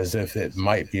plant as if it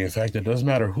might be infected. It doesn't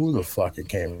matter who the fuck it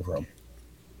came from.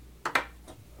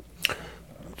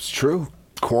 It's true.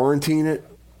 Quarantine it.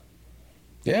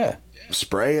 Yeah.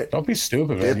 Spray it. Don't be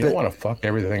stupid, man. You don't want to fuck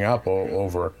everything up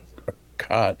over a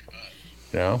cut,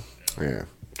 you know? Yeah.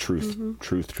 Truth.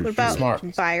 What about Smart.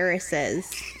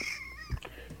 viruses?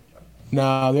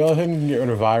 No, the only thing you can get rid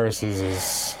of viruses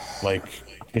is like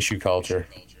tissue culture.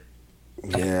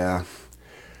 Yeah.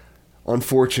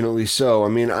 Unfortunately so. I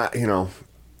mean, it's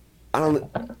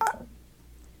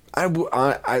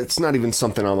not even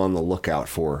something I'm on the lookout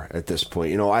for at this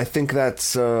point. You know, I think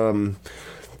that's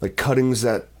like cuttings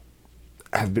that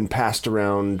have been passed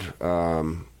around,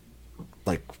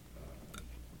 like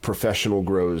professional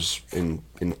grows in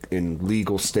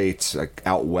legal states, like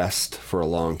out west for a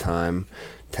long time,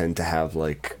 tend to have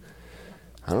like,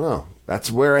 I don't know.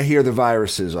 That's where I hear the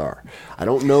viruses are. I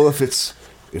don't know if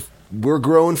we're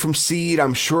growing from seed.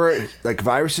 I'm sure like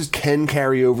viruses can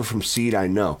carry over from seed. I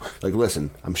know. Like,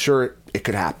 listen, I'm sure it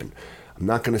could happen. I'm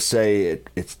not going to say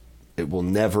it will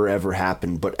never ever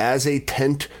happen. But as a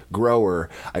tent grower,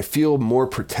 I feel more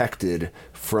protected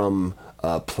from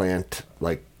plant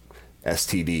like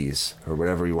STDs or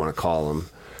whatever you want to call them.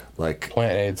 Like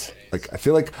plant AIDS. Like I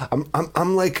feel like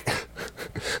I'm like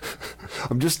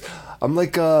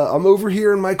I'm over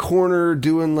here in my corner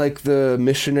doing like the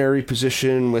missionary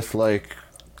position with like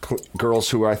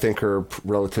girls who I think are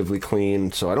relatively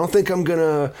clean. So I don't think I'm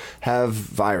gonna have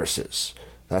viruses.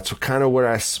 That's kind of where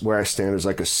I stand as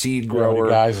like a seed grower.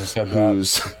 Guys who said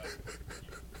who's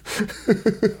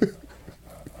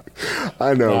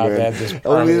I know, man.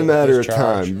 Only a matter of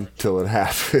time till it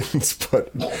happens. But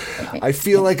I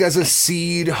feel like as a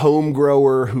seed home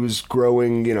grower who's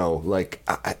growing, you know, like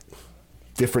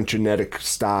different genetic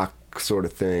stock sort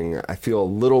of thing, I feel a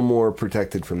little more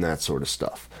protected from that sort of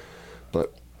stuff.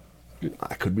 But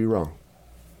I could be wrong.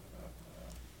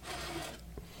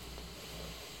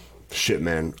 Shit,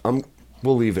 man.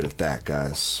 We'll leave it at that,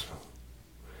 guys.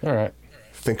 All right.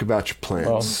 Think about your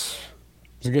plants.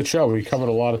 It was a good show. We covered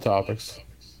a lot of topics.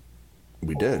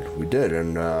 We did.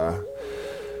 And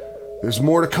there's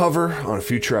more to cover on a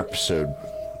future episode.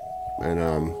 And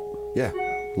yeah,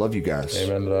 love you guys.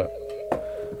 Amen to that.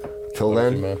 Till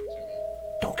then, man.